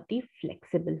बहुत ही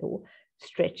फ्लेक्सिबल हो,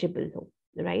 स्ट्रेचेबल हो,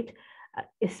 राइट?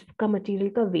 इसका मटेरियल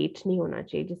का वेट नहीं होना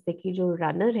चाहिए जिससे कि जो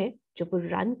रनर है जो वो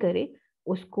रन करे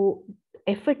उसको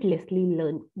एफर्टलेसली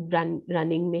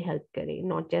रनिंग में हेल्प करे,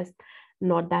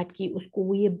 नॉट दैट कि उसको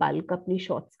वो ये बल्क अपनी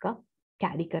शॉर्ट्स का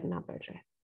कैरी करना पड़ रहा है.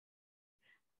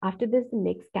 After this, the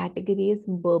next category is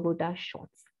Bermuda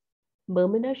shorts.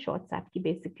 Bermuda shorts आपकी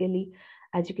basically,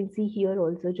 as you can see here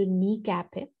also, जो knee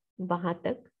cap है वहां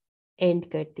तक end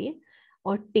करती है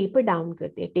और taper down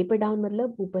करती है. Taper down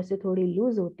मतलब ऊपर से थोड़ी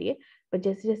लूज होती है, पर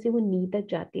जैसे जैसे वो knee तक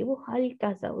जाती है वो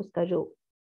हल्का सा उसका जो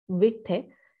width है,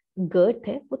 girth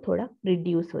है, वो थोड़ा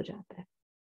reduce हो जाता है.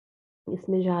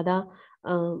 इसमें ज्यादा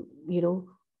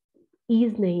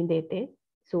ease नहीं देते.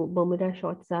 So Bermuda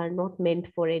shorts are not meant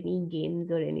for any games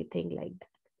or anything like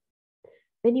that.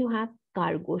 Then you have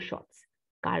cargo shorts.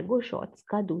 Cargo shorts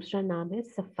का दूसरा नाम है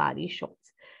safari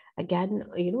shorts. Again,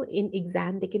 in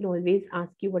exam they can always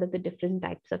ask you what are the different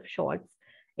types of shorts,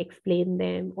 explain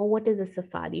them, or what is a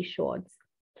safari shorts.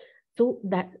 So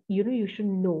that you should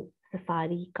know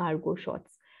safari cargo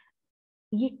shorts.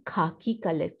 ये खाकी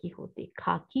colour की होती है.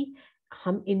 खाकी,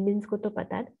 हम Indians को तो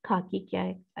पता है खाकी क्या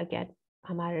है. अगेन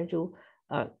हमारा जो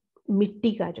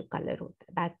मिट्टी का जो कलर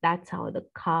होता है, that's how the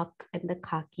खाक and the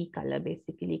khaki color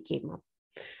basically came up.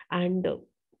 And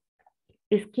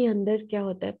इसके अंदर क्या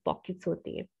होता है, पॉकेट्स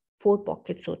होती है, 4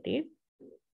 पॉकेट्स होती है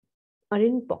और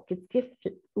इन पॉकेट्स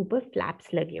के ऊपर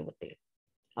फ्लैप्स लगे होते हैं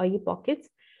और ये पॉकेट्स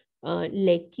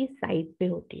लेग की साइड पे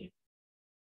होती है.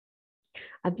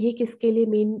 अब ये किसके लिए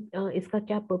मेन, इसका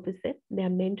क्या पर्पस है? They are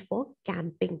meant for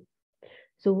camping.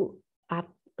 सो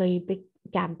आप कहीं पे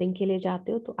कैंपिंग के लिए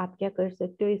जाते हो तो आप क्या कर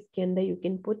सकते हो, इसके अंदर you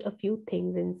can put a few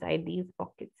things inside these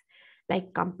pockets.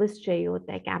 Like compass चाहिए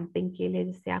होता है कैंपिंग के लिए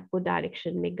जिससे आपको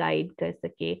डायरेक्शन में गाइड कर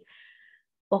सके.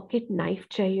 पॉकेट नाइफ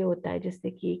चाहिए होता है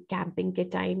जिससे कि कैंपिंग के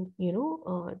टाइम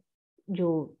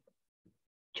जो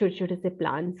छोटे छोटे से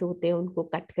प्लांट्स होते हैं उनको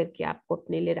कट करके आपको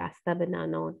अपने लिए रास्ता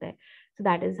बनाना होता है. So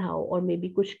that is how, or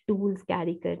maybe कुछ tools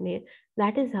carry करने हैं.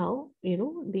 That is how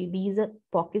these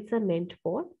pockets are meant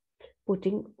for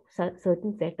putting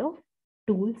certain set of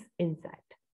tools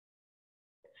inside.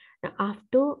 Now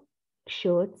after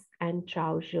shirts and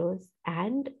trousers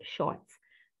and shorts,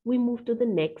 we move to the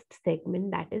next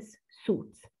segment, that is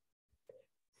suits.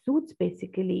 Suits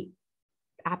basically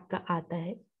आपका आता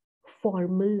है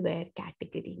formal wear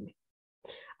category में.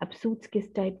 अब suits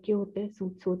किस type के होते हैं?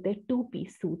 Suits होते हैं 2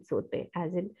 पीस सूट्स होते हैं.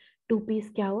 एज इन 2 पीस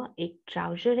क्या हुआ, एक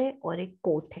ट्राउजर है और एक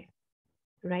कोट है,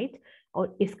 राइट?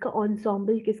 और इसका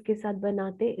एंसेंबल किसके साथ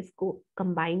बनाते हैं? इसको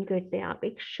कंबाइन करते हैं आप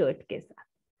एक शर्ट के साथ.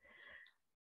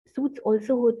 सूट्स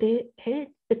ऑल्सो होते हैं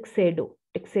टक्सेडो.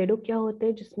 टक्सेडो क्या होते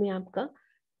हैं? जिसमें आपका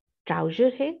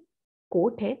ट्राउजर है,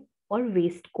 कोट है और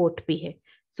वेस्ट कोट भी है.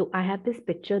 सो I have this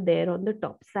picture there on the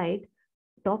top side,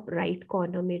 top right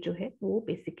corner में जो है वो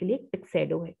बेसिकली एक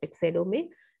टक्सेडो है. टक्सेडो में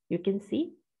यू कैन सी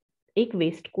एक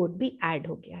वेस्ट कोट भी ऐड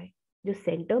हो गया है. जो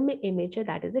सेंटर में इमेज है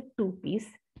that is a 2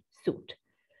 piece suit.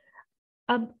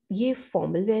 अब ये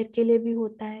फॉर्मल वेयर के लिए भी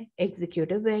होता है,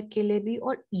 एग्जीक्यूटिव वेयर के लिए भी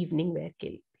और इवनिंग वेयर के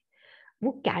लिए भी.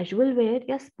 वो कैजुअल वेयर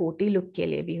या स्पोर्टी लुक के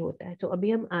लिए भी होता है. तो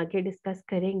अभी हम आगे डिस्कस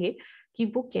करेंगे कि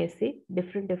वो कैसे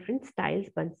डिफरेंट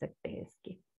स्टाइल्स बन सकते हैं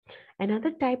इसके. Another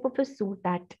type of a suit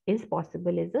that is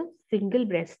possible is a single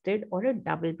breasted or a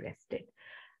double breasted.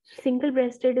 Single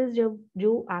breasted is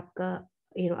जो आपका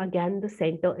again the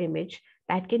center image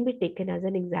that can be taken as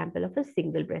an example of a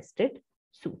single breasted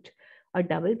suit. और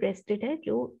double breasted है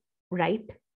जो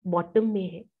right bottom में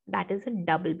है That is a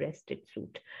double-breasted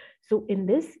suit. So in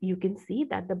this, you can see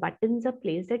that the buttons are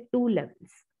placed at 2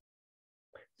 levels.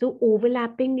 So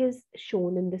overlapping is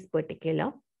shown in this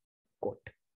particular coat,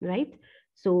 right?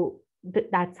 So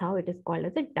that's how it is called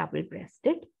as a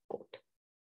double-breasted coat.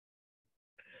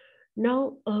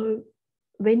 Now,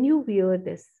 when you wear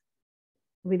this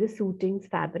with a suiting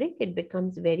fabric, it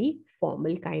becomes very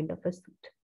formal kind of a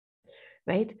suit,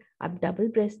 right? आप double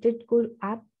rested को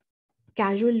आप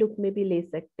casual look में भी ले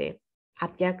सकते हैं.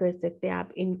 आप क्या कर सकते हैं,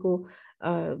 आप इनको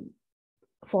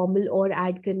फॉर्मल और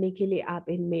ऐड करने के लिए आप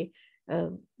इनमें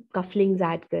कफलिंग्स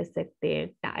ऐड कर सकते हैं,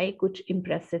 टाई कुछ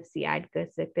इम्प्रेसिव सी ऐड कर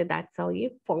सकते हैं. दैट्स हाउ ये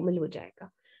फॉर्मल हो जाएगा.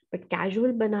 बट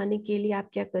कैजुअल बनाने के लिए आप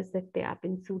क्या कर सकते हैं, आप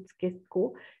इन सूट्स के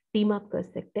को टीम अप कर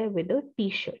सकते हैं with a T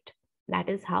shirt. That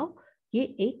is how ये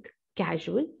एक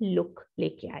कैजुअल लुक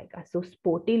लेके आएगा. सो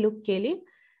स्पोर्टी लुक के लिए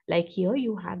like here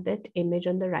you have that image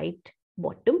on the right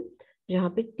bottom जहाँ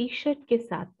पे टी शर्ट के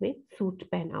साथ में सूट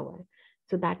पहना हुआ है.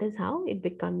 So that is how it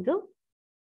becomes a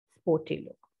sporty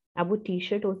look. अब वो टी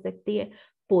शर्ट हो सकती है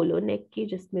पोलो नेक की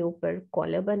जिसमें ऊपर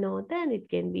कॉलर बना होता है, and it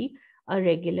can be a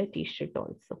regular T shirt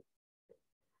also.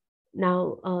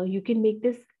 Now you can make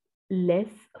this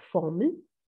less formal.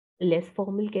 Less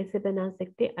formal कैसे बना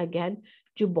सकते हैं, अगेन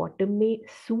जो बॉटम में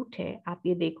सूट है आप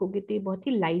ये देखोगे तो ये बहुत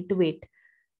ही लाइट वेट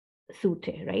सूट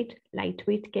है, राइट? लाइट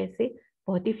वेट कैसे,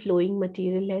 बहुत ही फ्लोइंग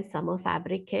मटेरियल है, समर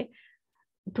फैब्रिक है,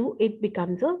 तो it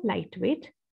becomes a light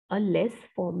weight, a less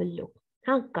formal look.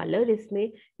 हाँ, कलर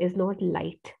इसमें is not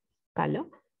light colour,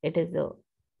 it is a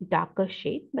darker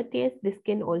shade, but yes, this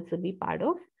can also be part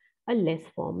of a less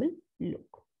formal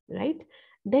look, right?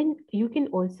 Then you can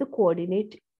also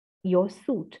coordinate your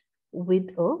suit with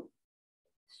a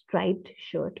striped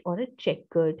shirt or a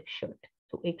checkered shirt.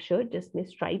 तो एक shirt जिसमें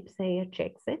stripes है या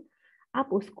checks है,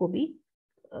 आप उसको भी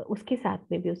उसके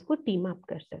साथ में भी उसको टीम अप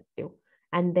कर सकते हो,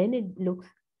 and then it looks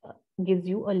gives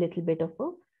you a little bit of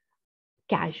a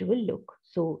casual look.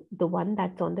 So the one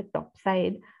that's on the top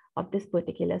side of this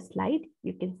particular slide,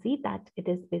 you can see that it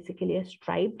is basically a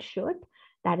striped shirt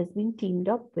that has been teamed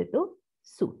up with a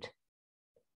suit.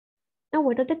 Now,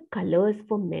 what are the colors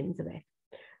for menswear?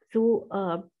 So,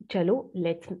 chalo,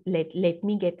 let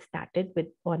me get started with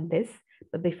on this.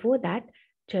 But before that,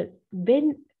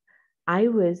 when I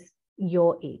was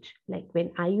your age, like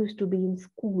when I used to be in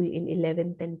school in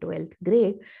 11th and 12th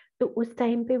grade, so us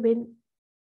time pe when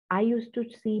I used to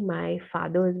see my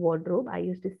father's wardrobe, I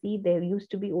used to see there used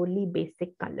to be only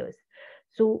basic colors.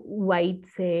 So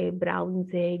whites hai,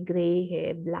 browns hai, gray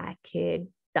hai, black hai,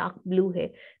 dark blue hai.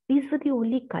 These were the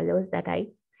only colors that I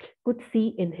could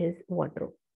see in his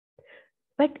wardrobe.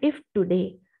 But if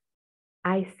today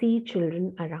I see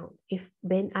children around, if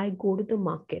when I go to the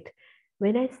market,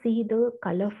 when I see the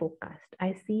color forecast,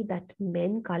 I see that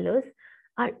men colors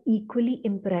are equally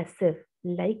impressive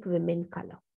like women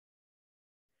color.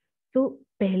 तो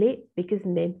पहले because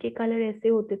main के colour ऐसे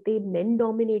होते थे, main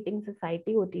dominating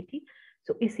society होती थी,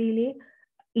 सो इसीलिए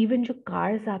even जो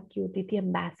कार्स आपकी होती थी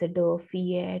एम्बेसडर,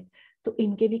 फिएट, तो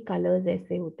इनके भी कलर्स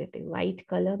ऐसे होते थे. वाइट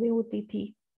कलर में होती थी,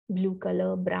 blue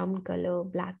colour, brown colour,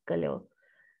 black colour.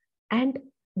 And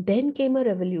then came a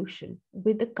revolution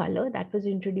with the colour that was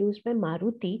introduced by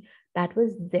Maruti, that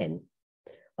was जेन.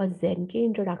 और जेन के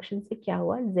इंट्रोडक्शन से क्या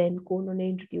हुआ, जेन को उन्होंने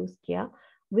इंट्रोड्यूस किया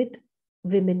with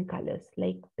women colors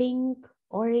like pink,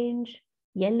 orange,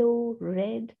 yellow,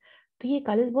 red. तो ये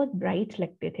colors बहुत bright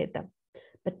लगते थे तब.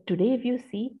 But today if you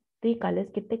see, तो ये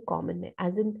colors कितने common है,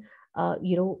 as in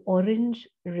orange,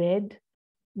 red,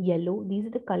 yellow. These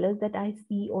are the colors that I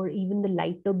see, or even the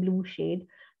lighter blue shade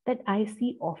that I see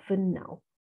often now,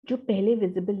 जो पहले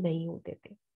visible नहीं होते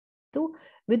थे. तो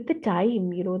with the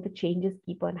time, the changes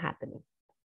keep on happening.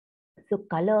 So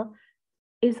color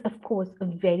is of course a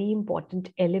very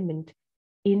important element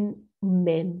in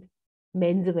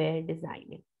menswear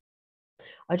designing.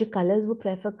 और जो colours वो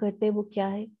prefer करते हैं वो क्या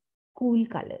है, कूल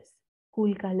कलर्स.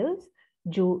 कूल कलर्स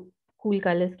जो कूल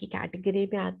कलर्स की कैटेगरी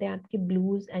में आते हैं आपके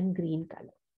blues and green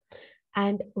colour.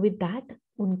 And with that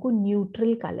उनको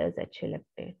न्यूट्रल कलर्स अच्छे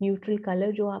लगते हैं. न्यूट्रल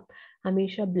कलर जो आप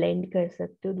हमेशा ब्लेंड कर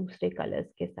सकते हो दूसरे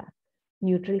कलर्स के साथ.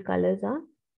 Neutral colours are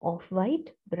of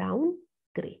white, brown,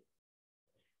 grey,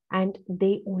 and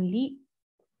they only,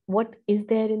 what is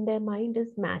there in their mind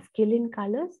is masculine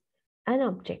colors and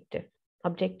objective.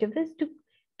 Objective is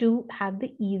to have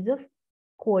the ease of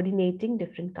coordinating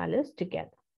different colors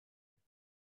together.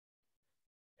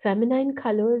 Feminine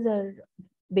colors are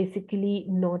basically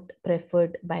not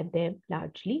preferred by them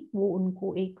largely. वो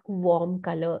उनको एक warm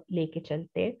color लेके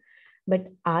चलते हैं.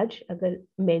 But आज अगर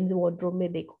men's wardrobe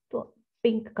में देखो तो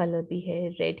पिंक कलर भी है,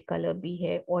 रेड कलर भी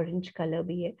है, ऑरेंज कलर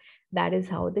भी है. That is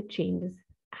how the change is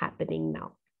happening now.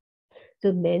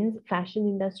 So men's fashion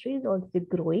industry is also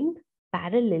growing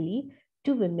parallelly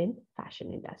to women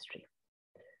fashion industry.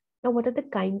 Now, what are the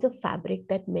kinds of fabric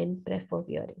that men prefer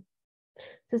wearing?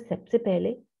 So सबसे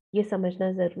पहले ये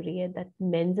समझना जरूरी है that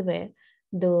men's wear,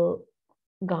 the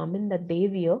garment that they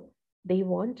wear, they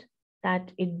want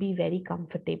that it be very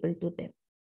comfortable to them.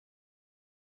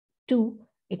 Two,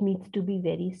 it needs to be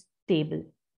very stable.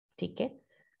 ठीक है?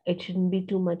 It shouldn't be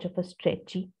too much of a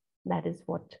stretchy. That is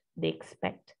what they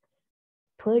expect.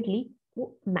 Thirdly, वो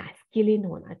masculine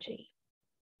होना चाहिए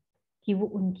कि वो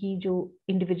उनकी जो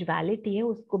individuality है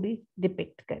उसको भी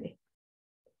depict करे.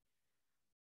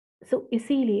 So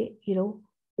इसीलिए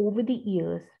over the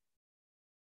years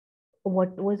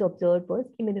what was observed was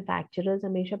कि manufacturers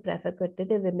हमेशा prefer करते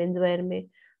थे women's wear में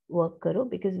वर्क करो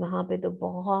बिकॉज वहां पे तो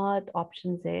बहुत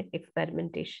ऑप्शंस हैं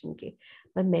एक्सपेरिमेंटेशन के,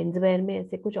 पर मेंस वेयर में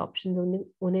ऐसे कुछ ऑप्शंस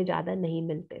उन्हें ज्यादा नहीं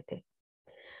मिलते थे.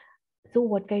 So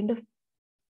what kind of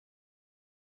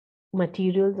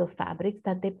materials or fabrics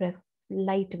that they prefer?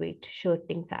 Lightweight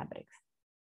shirting fabrics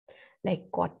like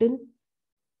cotton,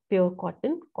 pure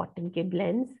cotton, cotton के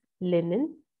blends, linen,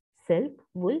 silk,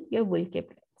 wool या wool के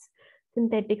blends.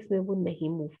 Synthetics में वो नहीं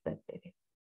move करते थे.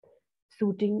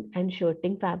 Suiting and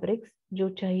shirting fabrics जो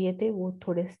चाहिए थे वो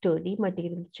थोड़े sturdy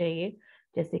materials चाहिए,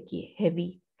 जैसे कि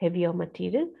heavier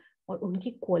material, और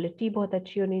उनकी quality बहुत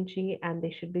अच्छी होनी चाहिए and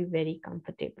they should be very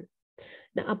comfortable.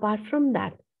 Now apart from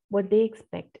that, what they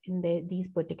expect in these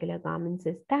particular garments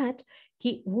is that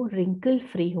कि वो wrinkle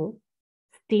free हो,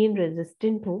 stain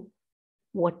resistant हो,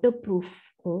 waterproof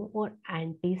हो और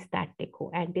एंटी स्टैटिक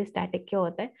हो. एंटी स्टैटिक क्या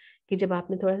होता है कि जब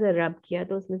आपने थोड़ा सा रब किया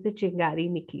तो उसमें से चिंगारी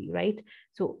निकली, राइट?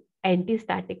 सो एंटी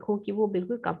स्टैटिक हो कि वो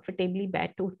बिल्कुल कंफर्टेबली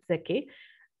बैठ उठ सके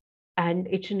and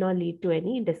it should not lead to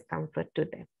any discomfort to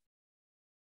them.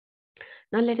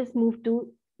 Now let us move to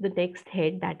the next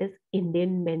head, that is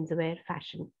Indian menswear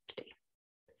fashion today.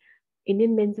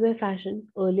 Indian menswear fashion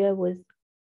earlier was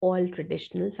all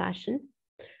traditional fashion,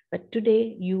 but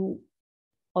today you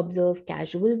observe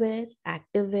casual wear,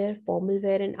 active wear, formal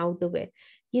wear and outer wear.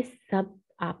 ये सब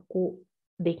आपको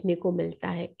देखने को मिलता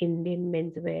है Indian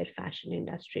men's wear fashion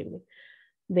industry में.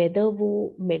 Weather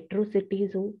वो metro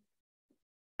cities हो,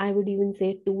 आई वुड इवन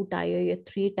से 2 टायर या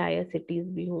 3 टायर सिटीज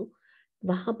भी हो,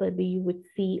 वहां पर भी you would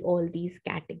see all these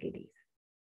categories.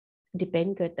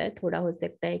 Depend करता है, थोड़ा हो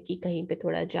सकता है कि कहीं पे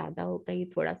थोड़ा ज्यादा हो, कहीं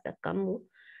थोड़ा सा कम हो,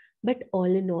 but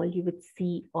all in all you would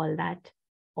see all that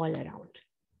all around.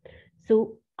 So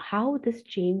how this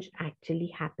change actually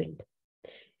happened?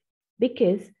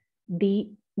 Because the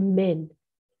men,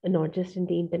 not just in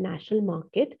the international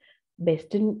market,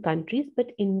 Western countries,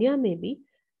 but India maybe,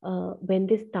 when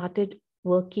they started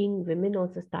working, women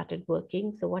also started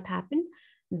working. So what happened?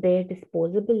 Their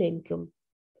disposable income.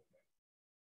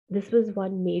 This was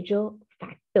one major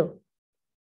factor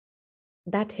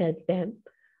that helped them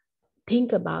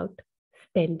think about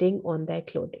spending on their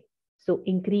clothing. So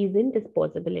increase in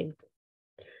disposable income.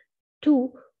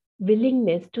 Two,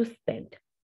 willingness to spend.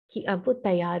 कि अब वो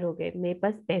तैयार हो गए, मेरे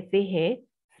पास पैसे हैं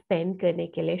spend करने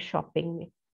के लिए शॉपिंग में.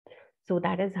 सो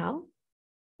दैट इज हाउ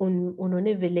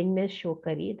उन्होंने विलिंगनेस शो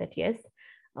करी that yes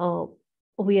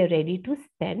we are ready to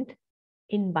spend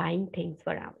in buying things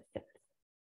for ourselves.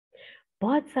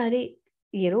 बहुत सारे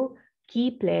की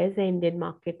प्लेयर्स हैं इंडियन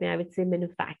मार्केट में, आई वुड से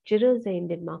मैन्युफैक्चरर्स हैं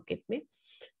इंडियन मार्केट में,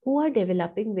 who are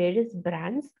developing various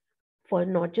brands for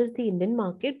not just the Indian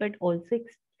market but also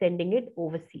sending it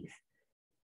overseas.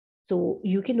 So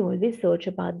you can always search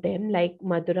about them like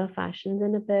Madura Fashions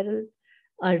and Apparel,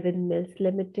 Arvind Mills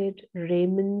Limited,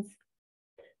 Raymond's,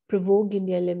 Provogue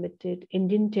India Limited,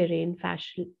 Indian Terrain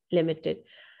Fashion Limited.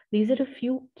 These are a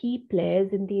few key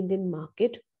players in the Indian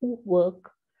market who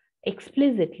work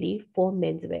explicitly for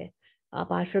menswear.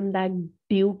 Apart from that,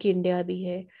 Duke India bhi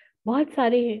hai, bahut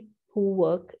sare hain who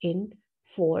work in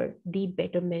for the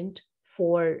betterment,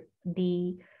 for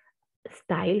the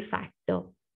style factor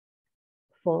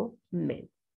for men.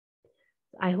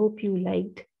 I hope you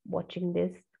liked watching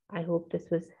this. I hope this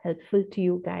was helpful to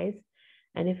you guys.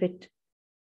 And if it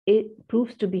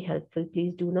proves to be helpful,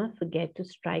 please do not forget to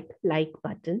strike like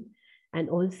button and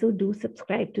also do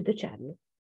subscribe to the channel.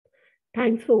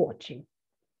 Thanks for watching.